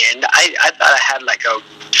stunned me. And I thought I had like a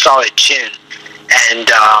solid chin, and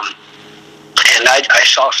I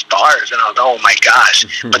saw stars, and I was, oh my gosh.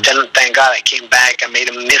 But then, thank God, I came back. I made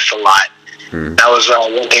him miss a lot. That was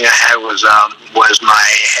one thing I had was my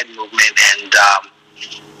head movement, and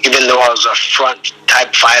even though I was a front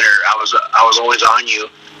type fighter, I was always on you,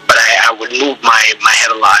 but I would move my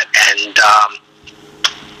head a lot, and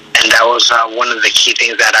that was one of the key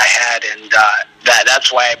things that I had, and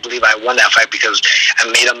that's why I believe I won that fight, because I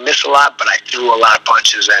made him miss a lot, but I threw a lot of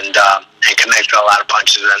punches and connected a lot of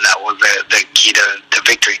punches, and that was the key to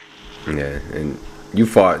victory. Yeah, and you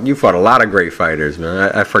fought a lot of great fighters,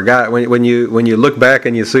 man. I forgot when you look back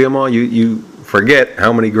and you see them all, you forget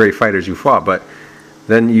how many great fighters you fought. But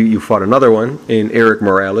then you fought another one in Eric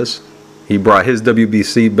Morales. He brought his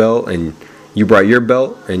WBC belt, and you brought your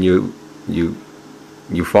belt, and you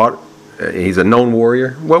fought. He's a known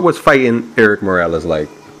warrior. What was fighting Eric Morales like?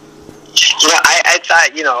 I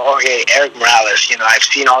thought, okay, Eric Morales, I've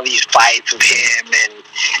seen all these fights with him,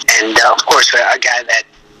 and of course, a guy that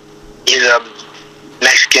is a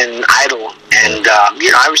Mexican idol, and,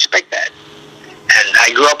 I respect that. And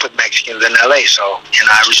I grew up with Mexicans in LA, so,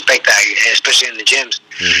 I respect that, especially in the gyms.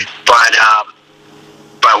 But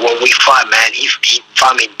what we fought, man, he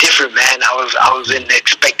fought me different, man. I wasn't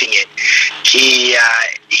expecting it.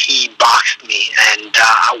 He boxed me, and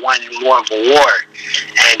I wanted more of a war.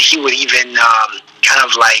 And he would even kind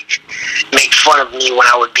of like make fun of me when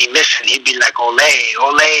I would be missing. He'd be like, "Ole,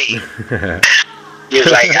 ole." He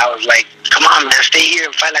was like, I was like, "Come on, man, stay here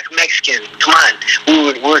and fight like a Mexican. Come on."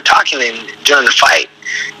 We were talking during the fight,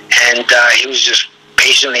 and he was just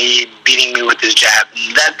patiently beating me with his jab.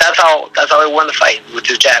 That's how he won the fight, with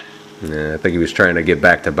his jab. Yeah, I think he was trying to get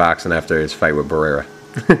back to boxing after his fight with Barrera.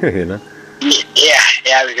 You know?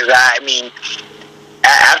 Yeah, because I mean,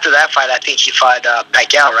 after that fight, I think he fought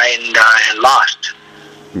Pacquiao, right, and lost.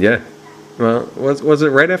 Yeah. Well, was it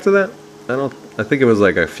right after that? I think it was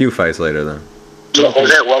like a few fights later then. Was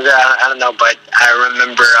it? I don't know, but I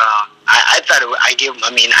remember. I thought I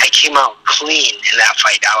came out clean in that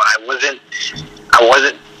fight. I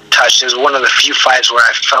wasn't touched. It was one of the few fights where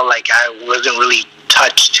I felt like I wasn't really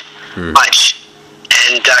touched much.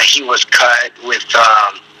 And he was cut with,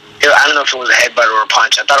 I don't know if it was a headbutt or a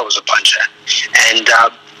punch. I thought it was a punch. And,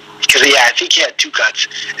 because, I think he had two cuts.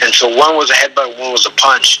 And so one was a headbutt, one was a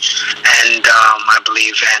punch. And, I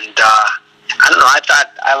believe. And, I don't know, I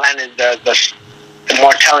thought I landed the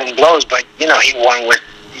more telling blows, but, he won with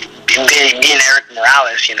me and Eric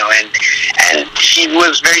Morales, and he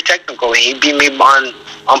was very technical. He beat me on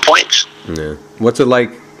points. Yeah. What's it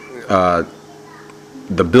like,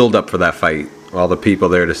 the build-up for that fight? All the people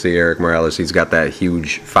there to see Eric Morales. He's got that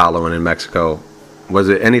huge following in Mexico. Was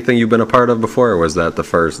it anything you've been a part of before, or was that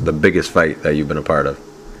the biggest fight that you've been a part of?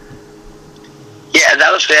 Yeah,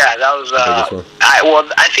 that was.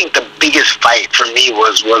 I think the biggest fight for me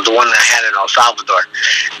was the one that I had in El Salvador.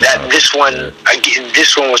 This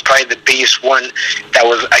one was probably the biggest one that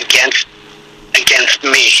was against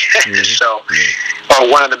me. So, or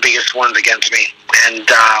one of the biggest ones against me, and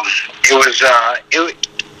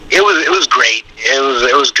it was great.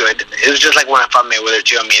 It was good. It was just like when I fought Mayweather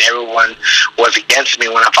too. I mean, everyone was against me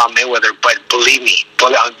when I fought Mayweather, but believe me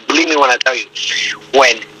when I tell you,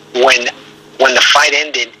 when the fight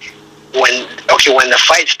ended, when the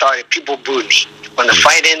fight started, people booed me. When the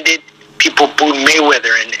fight ended, people booed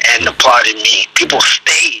Mayweather and applauded me. People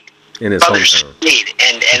stayed. Others stayed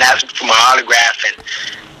and asked for my autograph, and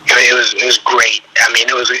it was great. I mean,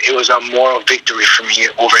 it was a moral victory for me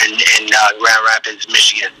over in Grand Rapids,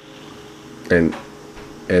 Michigan. And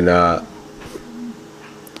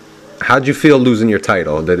how'd you feel losing your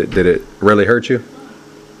title? Did it really hurt you?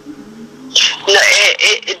 No,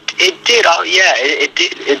 it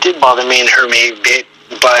did. It did bother me and hurt me a bit.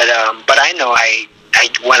 But I know I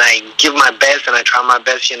when I give my best and I try my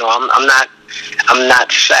best, I'm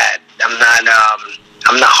not sad. I'm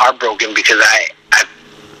not heartbroken because I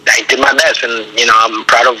did my best, and I'm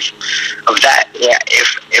proud of that. Yeah,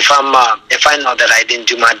 if I know that I didn't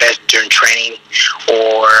do my best during training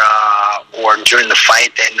or during the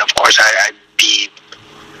fight, then of course I'd be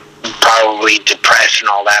probably depressed and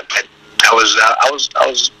all that. But I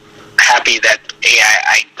was happy that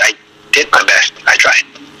I did my best. I tried.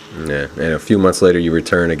 Yeah, and a few months later you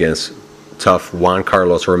return against tough Juan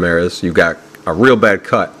Carlos Ramirez. You got a real bad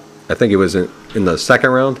cut. I think it was in the second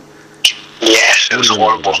round. Yes, it was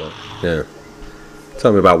horrible. Yeah.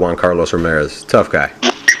 Tell me about Juan Carlos Ramirez. Tough guy.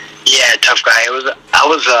 Yeah, tough guy. I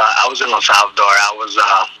was in El Salvador. I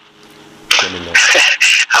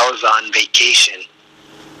was on vacation,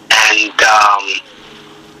 and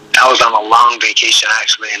I was on a long vacation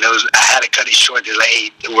actually, and I had to cut it short. They're like,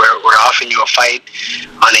 "Hey, we're offering you a fight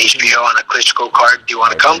on HBO on a Klitschko card. Do you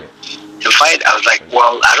want to come and fight?" I was like,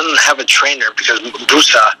 "Well, I don't have a trainer because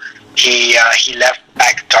Busa, he left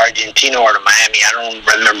back to Argentina or to Miami. I don't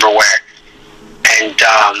remember where."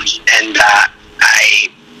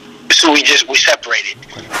 So we separated,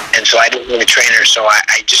 and so I didn't have a trainer. So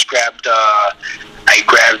I just grabbed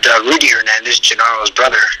Rudy Hernandez, Gennaro's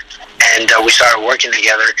brother, and we started working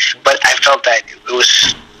together. But I felt that it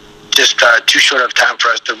was just too short of time for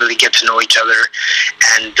us to really get to know each other.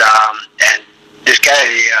 And this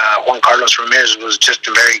guy, Juan Carlos Ramirez, was just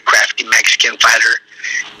a very crafty Mexican fighter.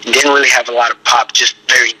 He didn't really have a lot of pop, just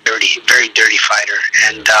very dirty fighter.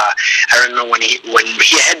 And I remember when he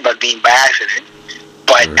headbutted me by accident,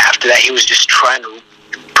 but after that he was just trying to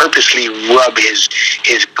purposely rub his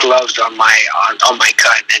gloves on my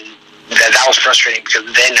cut, and that was frustrating because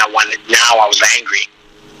then now I was angry.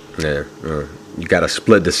 Yeah, you got a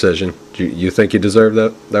split decision. You think you deserved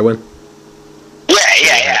that win?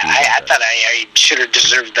 Yeah. I thought I should have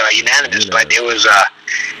deserved unanimous, but it was a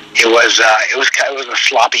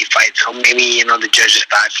sloppy fight. So maybe the judges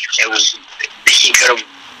thought he could have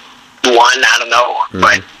won. I don't know,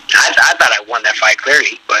 but I thought I won that fight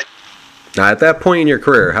clearly. But Now, at that point in your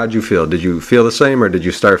career, how'd you feel? Did you feel the same, or did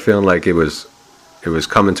you start feeling like it was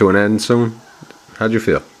coming to an end soon? How'd you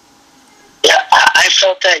feel? Yeah, I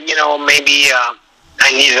felt that, maybe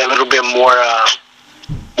I needed a little bit more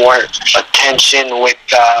attention with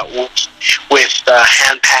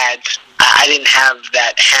hand pads. I didn't have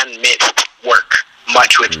that hand mitt work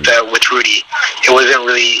much with Rudy. It wasn't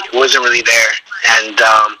really there, and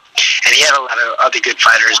he had a lot of other good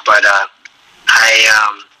fighters, but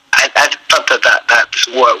I thought that's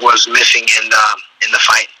what was missing in the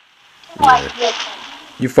fight. Yeah.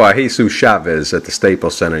 You fought Jesus Chavez at the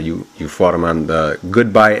Staples Center. You fought him on the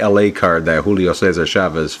Goodbye LA card that Julio Cesar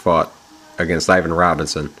Chavez fought against Ivan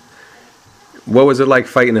Robinson. What was it like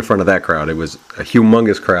fighting in front of that crowd? It was a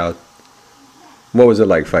humongous crowd. What was it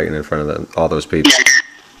like fighting in front of all those people?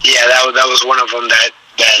 Yeah, that was one of them that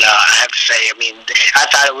I have to say. I mean, I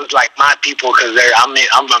thought it was like my people because I'm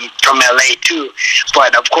from LA too,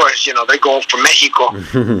 but of course, they're going from Mexico,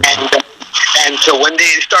 and so when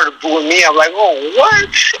they started booing me, I'm like, oh, what?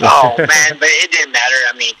 Oh man, but it didn't matter.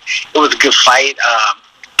 I mean, it was a good fight.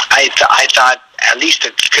 I thought at least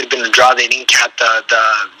it could have been a draw. They didn't count the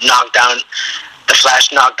knockdown, the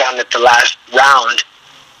flash knockdown at the last round.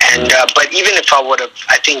 And but even if I would have,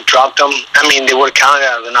 I think, dropped them, I mean, they would have counted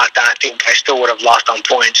out of the knockdown. I think I still would have lost on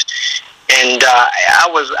points. And I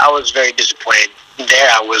was very disappointed.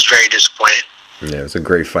 I was very disappointed. Yeah, it was a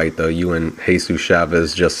great fight, though. You and Jesus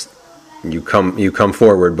Chavez you come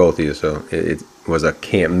forward, both of you. So it was a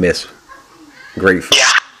can't miss. Great fight.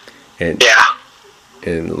 Yeah.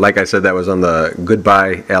 And like I said, that was on the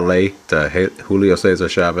Goodbye LA to Julio Cesar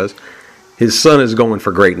Chavez. His son is going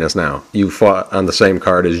for greatness now. You fought on the same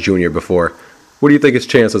card as Junior before. What do you think his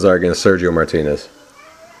chances are against Sergio Martinez?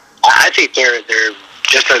 I think they're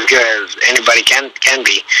just as good as anybody can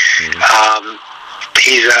be. Mm-hmm.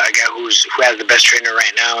 He's a guy who has the best trainer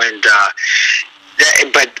right now, and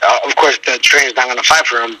but of course the trainer's not going to fight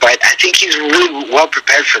for him. But I think he's really well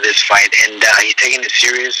prepared for this fight, and he's taking it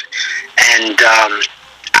serious. And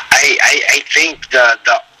I think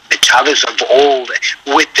the Chavez of old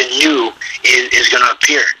with the new is going to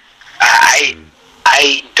appear.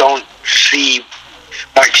 I don't see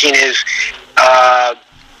Martinez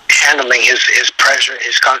handling his pressure,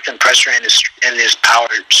 his constant pressure, and his power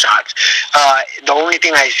shots. The only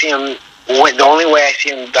way I see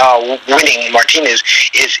him winning Martinez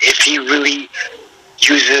is if he really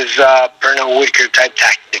uses Bernard Whitaker type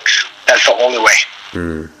tactics. That's the only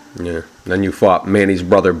way. Yeah. Then you fought Manny's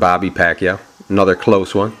brother Bobby Pacquiao, another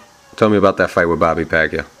close one. Tell me about that fight with Bobby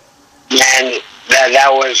Pacquiao. Man, that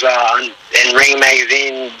was in Ring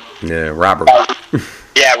Magazine. Yeah, robbery.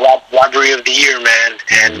 Robbery of the year, man.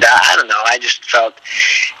 And I don't know. I just felt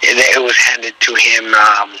it was handed to him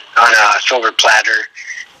on a silver platter,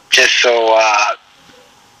 just so I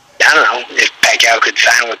don't know if Pacquiao could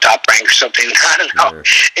sign with Top Rank or something. I don't know.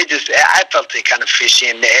 Yeah. I felt it kind of fishy,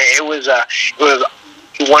 and it was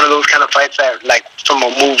one of those kind of fights that, like, from a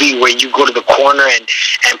movie where you go to the corner and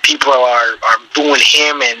people are booing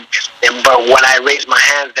him, but when I raised my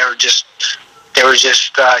hand, they were just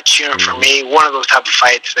cheering for me. One of those type of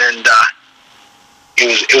fights, and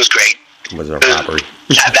it was great. Was it a robbery?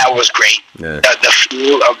 That was great. Yeah. The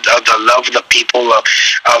feel of the love of the people of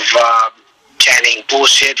chanting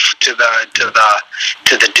bullshit to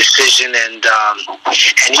the decision, and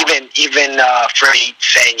even Freddie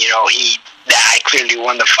saying, I clearly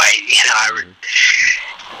won the fight,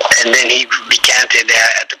 and then he recanted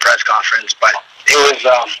at the press conference. But it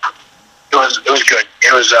was good.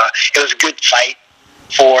 It was a good fight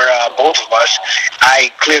for both of us.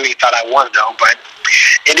 I clearly thought I won, though, but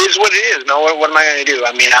it is what it is. No, what am I going to do?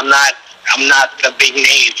 I mean, I'm not the big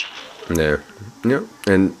name. Yeah. Yeah.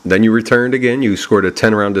 And then you returned again. You scored a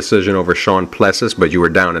 10-round decision over Sean Plessis, but you were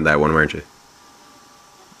down in that one, weren't you?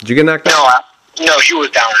 Did you get knocked out? No, he was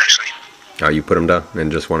down, actually. Oh, you put him down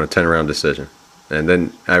and just won a 10-round decision. And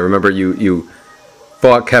then I remember you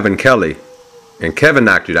fought Kevin Kelly, and Kevin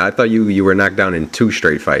knocked you down. I thought you were knocked down in 2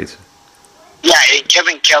 straight fights. Yeah,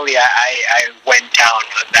 Kevin Kelly, I went down.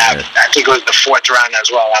 I think it was the 4th round as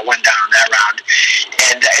well. I went down on that round.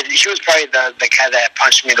 And he was probably the guy that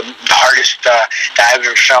punched me the hardest that I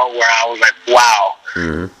ever felt, where I was like, wow.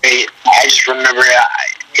 Mm-hmm. I just remember,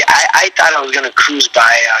 I thought I was going to cruise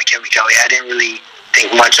by Kevin Kelly. I didn't really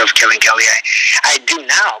think much of Kevin Kelly. I do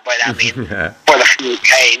now, but I mean, I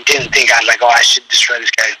didn't think I should destroy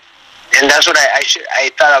this guy. And that's what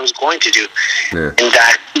I thought I was going to do. Yeah. And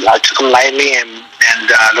I took him lightly, and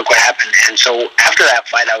look what happened. And so after that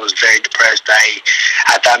fight, I was very depressed.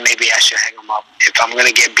 I thought maybe I should hang him up. If I'm going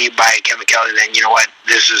to get beat by Kevin Kelly, then you know what?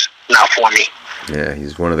 This is not for me. Yeah,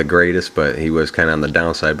 he's one of the greatest, but he was kind of on the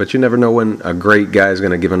downside. But you never know when a great guy is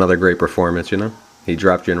going to give another great performance, you know? He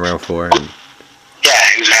dropped you in round 4. And yeah,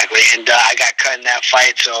 exactly. And I got cut in that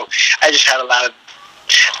fight, so I just had a lot of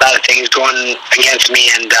things going against me,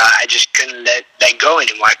 and I just couldn't let that go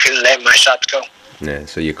anymore. I couldn't let my shots go. Yeah,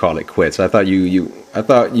 so you called it quits. I thought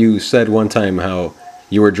you said one time how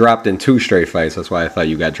you were dropped in 2 straight fights. That's why I thought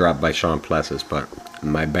you got dropped by Sean Plessis, but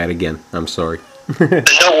my bad again. I'm sorry.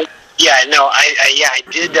 No. Yeah, no, I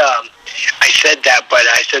did. I said that, but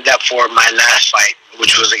I said that for my last fight,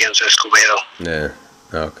 which was against Escobedo. Yeah.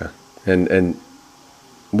 Okay. And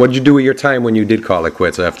what'd you do with your time when you did call it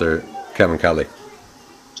quits after Kevin Kelly?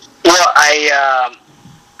 Well, I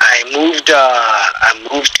moved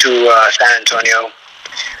to San Antonio.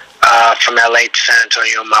 From LA to San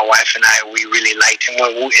Antonio, my wife and I, we really liked him.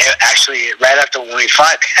 Actually, right after when we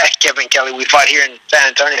fought Kevin Kelly, we fought here in San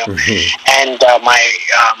Antonio, and my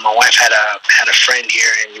wife had a friend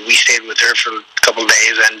here, and we stayed with her for a couple of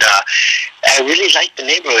days, and I really liked the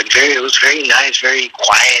neighborhood. It was very nice, very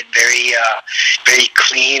quiet, very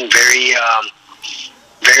clean, very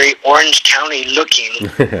Orange County looking,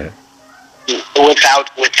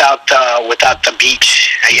 without the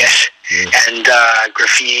beach, I guess. And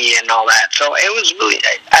graffiti and all that. So it was really,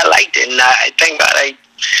 I liked it, and I thank God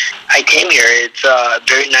I came here. It's a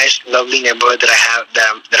very nice, lovely neighborhood that I have,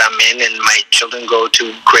 that I'm in, and my children go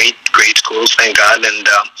to great schools, thank God, and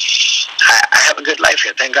I have a good life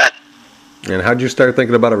here, thank God. And how'd you start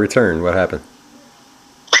thinking about a return? What happened?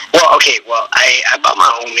 Well, okay, I bought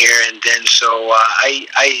my home here, and then so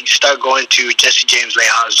I started going to Jesse James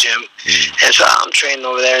Lehouse gym, and so I'm training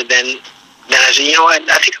over there. Then I said, you know what?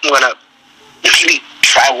 I think I'm gonna maybe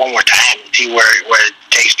try one more time and see where it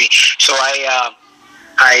takes me. So I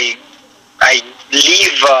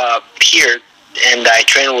leave here, and I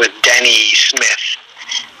train with Danny Smith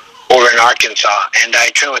over in Arkansas, and I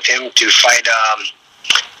train with him to fight. I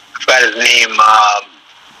forgot his name.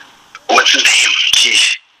 What's his name?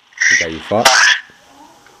 Jeez. The guy you fought?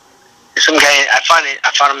 Some guy.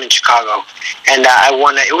 I fought him in Chicago, and I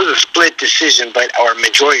won. It was a split decision, or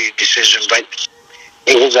majority decision, but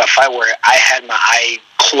it was a fight where I had my eye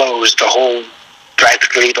closed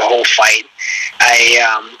practically the whole fight.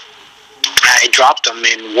 I dropped him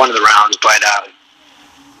in one of the rounds, but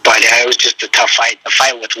it was just a tough fight. A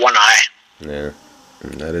fight with one eye. Yeah,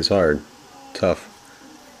 that is hard, tough,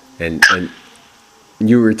 and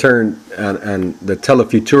you returned on the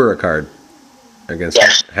Telefutura card against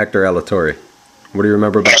Hector Alatorre. What do you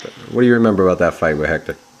remember about that? What do you remember about that fight with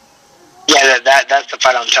Hector? Yeah, that's the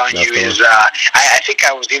fight I'm telling you. I think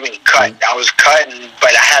I was even cut. I was cut,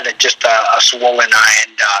 but I had just a swollen eye,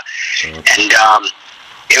 and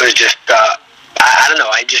it was just I don't know.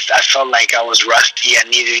 I felt like I was rusty. I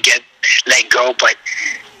needed to let go, but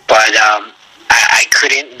I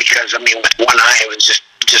couldn't, because with one eye it was just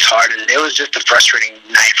hard, and it was just a frustrating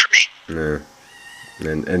night for me.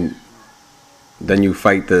 Yeah, and then you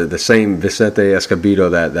fight the same Vicente Escobedo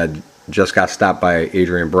that just got stopped by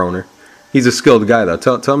Adrian Broner. He's a skilled guy, though.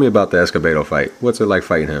 Tell me about the Escobedo fight. What's it like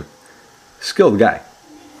fighting him? Skilled guy.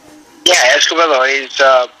 Yeah, Escobedo, he's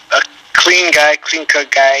a clean guy, clean-cut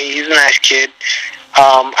guy. He's a nice kid.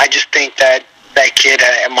 I just think that kid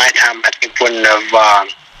at my time, I think, wouldn't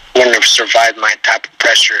have survived my type of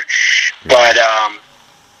pressure. But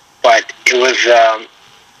it was,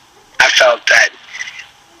 I felt that,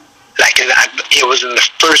 like, it was in the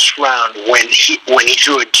first round when he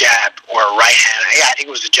threw a jab or a right hand. Yeah, I think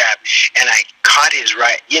it was a jab, and I caught his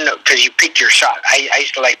right. Because you pick your shot. I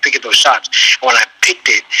used to like picking those shots. And when I picked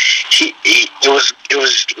it,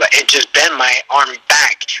 it just bent my arm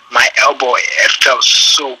back. My elbow, it felt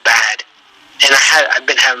so bad, and I've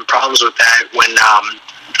been having problems with that when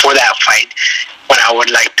for that fight. When I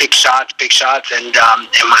would pick shots, and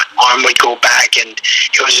my arm would go back, and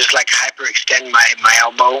it was just like hyperextend my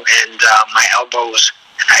elbow, and my elbows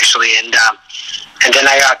actually, and then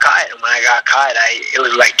I got caught. And when I got caught, it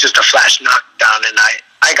was like just a flash knockdown, and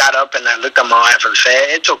I got up and I looked at my wife and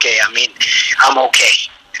said, "It's okay. I'm okay."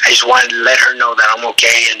 I just wanted to let her know that I'm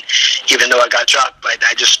okay, and even though I got dropped, but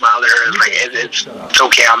I just smiled at her, like, it's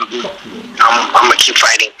okay. I'm gonna keep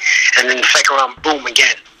fighting. And then the second round, boom,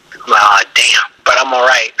 again. Damn, but I'm all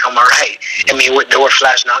right. There were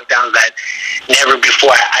flash knockdowns that never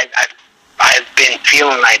before I've been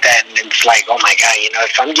feeling like that, and it's like, oh my God,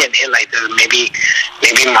 if I'm getting hit like this, maybe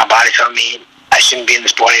my body's telling me I shouldn't be in the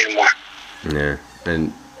sport anymore. Yeah,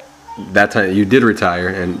 and that time you did retire,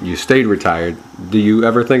 and you stayed retired. Do you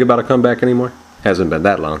ever think about a comeback anymore? Hasn't been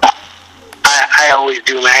that long. I always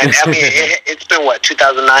do, man. It's been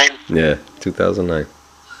 2009? Yeah, 2009.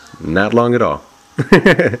 Not long at all.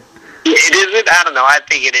 It is. I don't know. I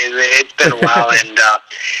think it is. It's been a while, and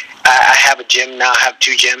I have a gym now. I have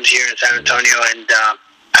 2 gyms here in San Antonio, and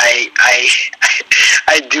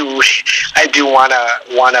I do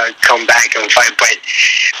wanna come back and fight, but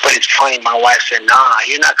it's funny. My wife said, "Nah,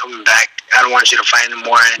 you're not coming back. I don't want you to fight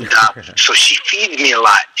anymore." And so she feeds me a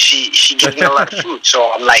lot. She gives me a lot of food.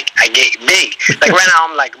 So I'm like, I get big. Like right now,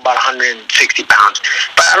 I'm like about 160 pounds,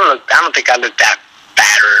 but I don't think I look that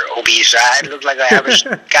fat or obese. I look like an average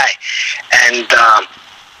guy, and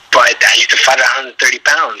but I used to fight at 130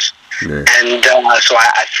 pounds, and so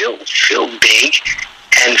I feel big.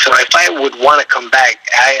 And so if I would want to come back,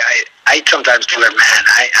 I sometimes tell her, man,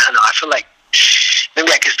 I don't know, I feel like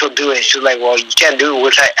maybe I can still do it. She's like, well, you can't do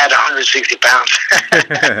it at 160 pounds.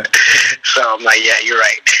 So I'm like, yeah, you're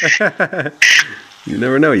right. You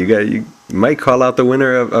never know. You might call out the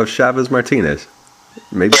winner of Chavez Martinez.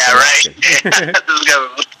 Maybe. Yeah, right. This is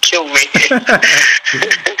gonna kill me.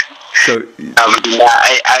 So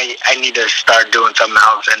I need to start doing something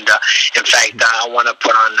else. And in fact, I want to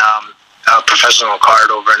put on a professional card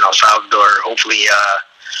over in El Salvador.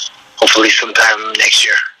 Hopefully sometime next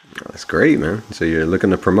year. That's great, man. So you're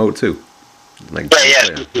looking to promote too.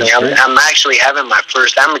 Yeah. I'm actually having my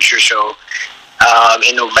first amateur show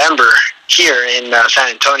in November here in San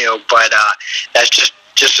Antonio, but that's just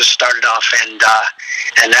to start it off,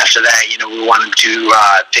 and after that, we want to do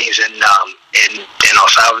things in El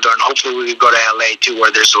Salvador, and hopefully we could go to LA too,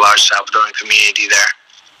 where there's a large Salvadoran community there.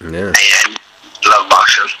 Yeah. And love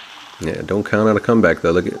boxing. Yeah, don't count out a comeback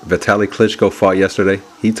though. Look at Vitaly Klitschko fought yesterday.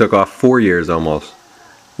 He took off 4 years almost.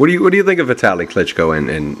 What do you think of Vitaly Klitschko,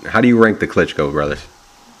 and how do you rank the Klitschko brothers?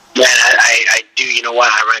 Man, I do. You know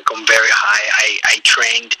what? I rank them very high. I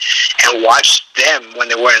trained and watched them when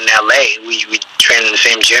they were in LA. We trained in the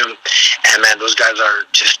same gym, and man, those guys are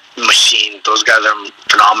just machines. Those guys are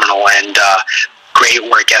phenomenal, and great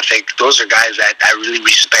work ethic. Those are guys that I really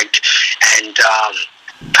respect, and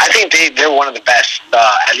I think they're one of the best,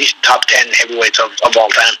 at least top 10 heavyweights of all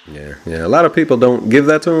time. Yeah. A lot of people don't give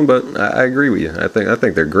that to them, but I agree with you. I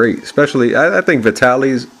think they're great. Especially, I think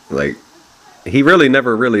Vitaly's like, he really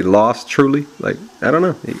never really lost truly. Like, I don't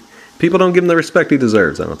know. People don't give him the respect he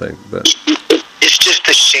deserves, I don't think. But it's just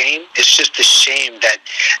a shame. It's just a shame that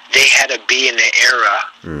they had to be in an era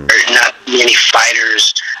where not many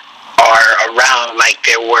fighters are around like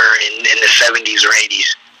they were in the 70s or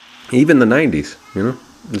 80s. Even the 90s,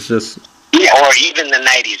 It's just... Yeah, or even the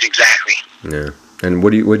 90s, exactly. Yeah. And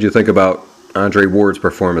what did you think about Andre Ward's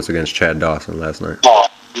performance against Chad Dawson last night? Oh,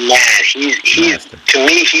 man, he's to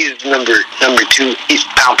me, he's number 2. He's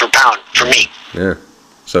pound for pound for me. Yeah.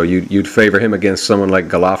 So you'd favor him against someone like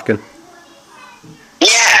Golovkin?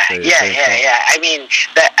 Yeah. I mean,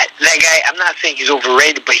 that guy, I'm not saying he's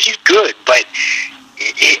overrated, but he's good, but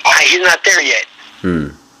he's not there yet.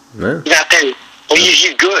 Yeah. He's not there. Well,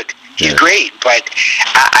 he's good. He's great, but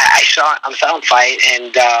I saw him fight,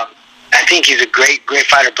 and I think he's a great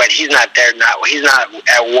fighter, but he's not there. He's not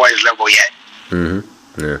at Ward's level yet.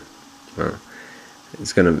 Yeah. Well,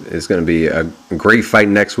 it's gonna be a great fight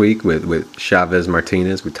next week with Chavez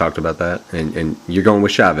Martinez. We talked about that, and you're going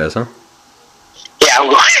with Chavez, huh? Yeah,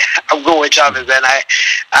 I'm going with Chavez, and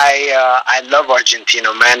I love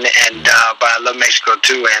Argentina, man, and but I love Mexico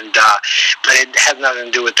too, and but it has nothing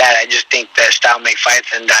to do with that. I just think that style makes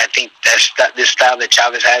fights, and I think that this style that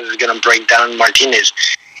Chavez has is going to break down Martinez.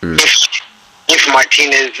 If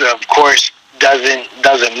Martinez, of course,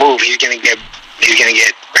 doesn't move, he's going to get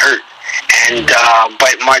hurt. And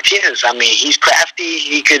but Martinez, I mean, he's crafty.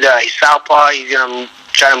 He's southpaw. He's going to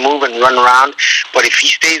try to move and run around. But if he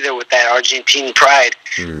stays there with that Argentine pride,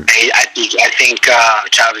 I think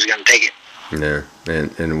Chavez is going to take it. Yeah.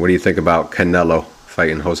 And what do you think about Canelo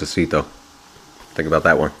fighting Josecito? Think about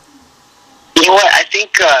that one. You know what? I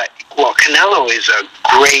think Canelo is a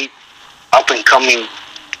great up-and-coming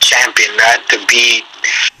champion, right? To be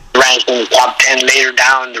ranked in the top 10 later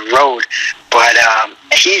down the road. But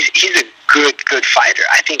he's a good fighter.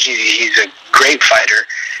 I think he's a great fighter.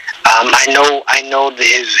 I know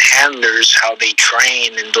his handlers, how they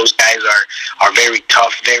train, and those guys are very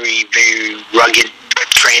tough, very, very rugged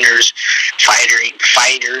trainers,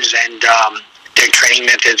 fighters, and their training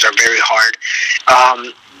methods are very hard.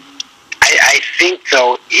 I think,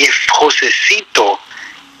 though, if Josecito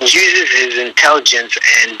uses his intelligence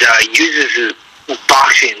and uses his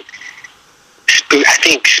boxing, I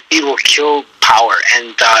think speed will kill power,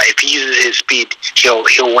 and if he uses his speed, he'll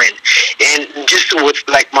win. And just with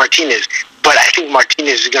like Martinez, but I think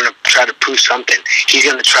Martinez is going to try to prove something. He's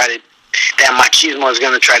going to try to, that machismo is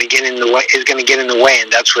going to try to get in the way,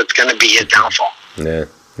 and that's what's going to be his downfall. Yeah,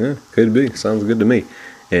 could be. Sounds good to me.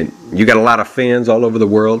 And you got a lot of fans all over the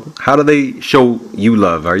world. How do they show you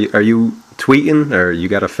love? Are you tweeting, or you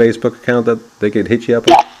got a Facebook account that they could hit you up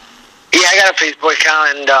on? Yeah, I got a Facebook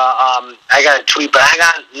account, and I got a tweet, but I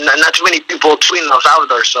got not too many people tweeting El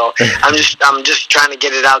Salvador, so I'm just trying to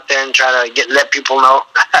get it out there and try to let people know.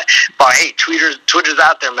 But hey, Twitter's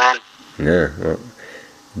out there, man. Yeah. Well,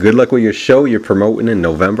 good luck with your show you're promoting in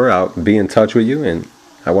November. I'll be in touch with you, and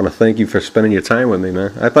I want to thank you for spending your time with me,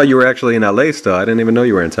 man. I thought you were actually in LA still. I didn't even know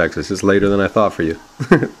you were in Texas. It's later than I thought for you.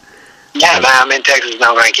 Yeah, man, I'm in Texas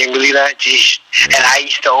now, man. I can't believe that. Jeez. And I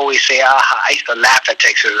used to always say, I used to laugh at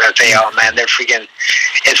Texas. I'd say, oh, man, they're freaking,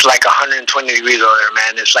 it's like 120 degrees over there,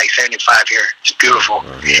 man. It's like 75 here. It's beautiful.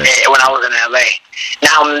 Oh, yeah. When I was in L.A.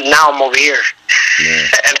 Now I'm over here. Yeah.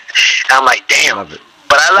 And I'm like, damn. I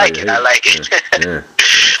but I like it. I like it. Yeah.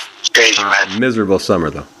 It's crazy, man. Miserable summer,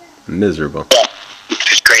 though. Miserable. Yeah.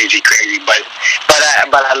 It's crazy. But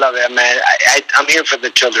I love it, man. I'm here for the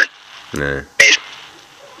children. Yeah.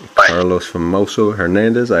 Carlos Famoso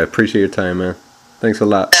Hernandez, I appreciate your time, man. Thanks a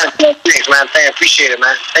lot. Yeah, thanks, man. I appreciate it,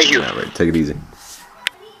 man. Thank you. All right, take it easy.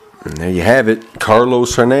 And there you have it.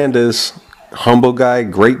 Carlos Hernandez, humble guy,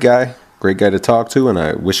 great guy to talk to, and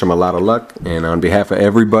I wish him a lot of luck. And on behalf of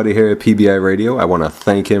everybody here at PBI Radio, I want to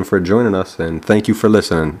thank him for joining us, and thank you for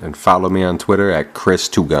listening. And follow me on Twitter at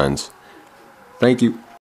Chris2Guns. Thank you.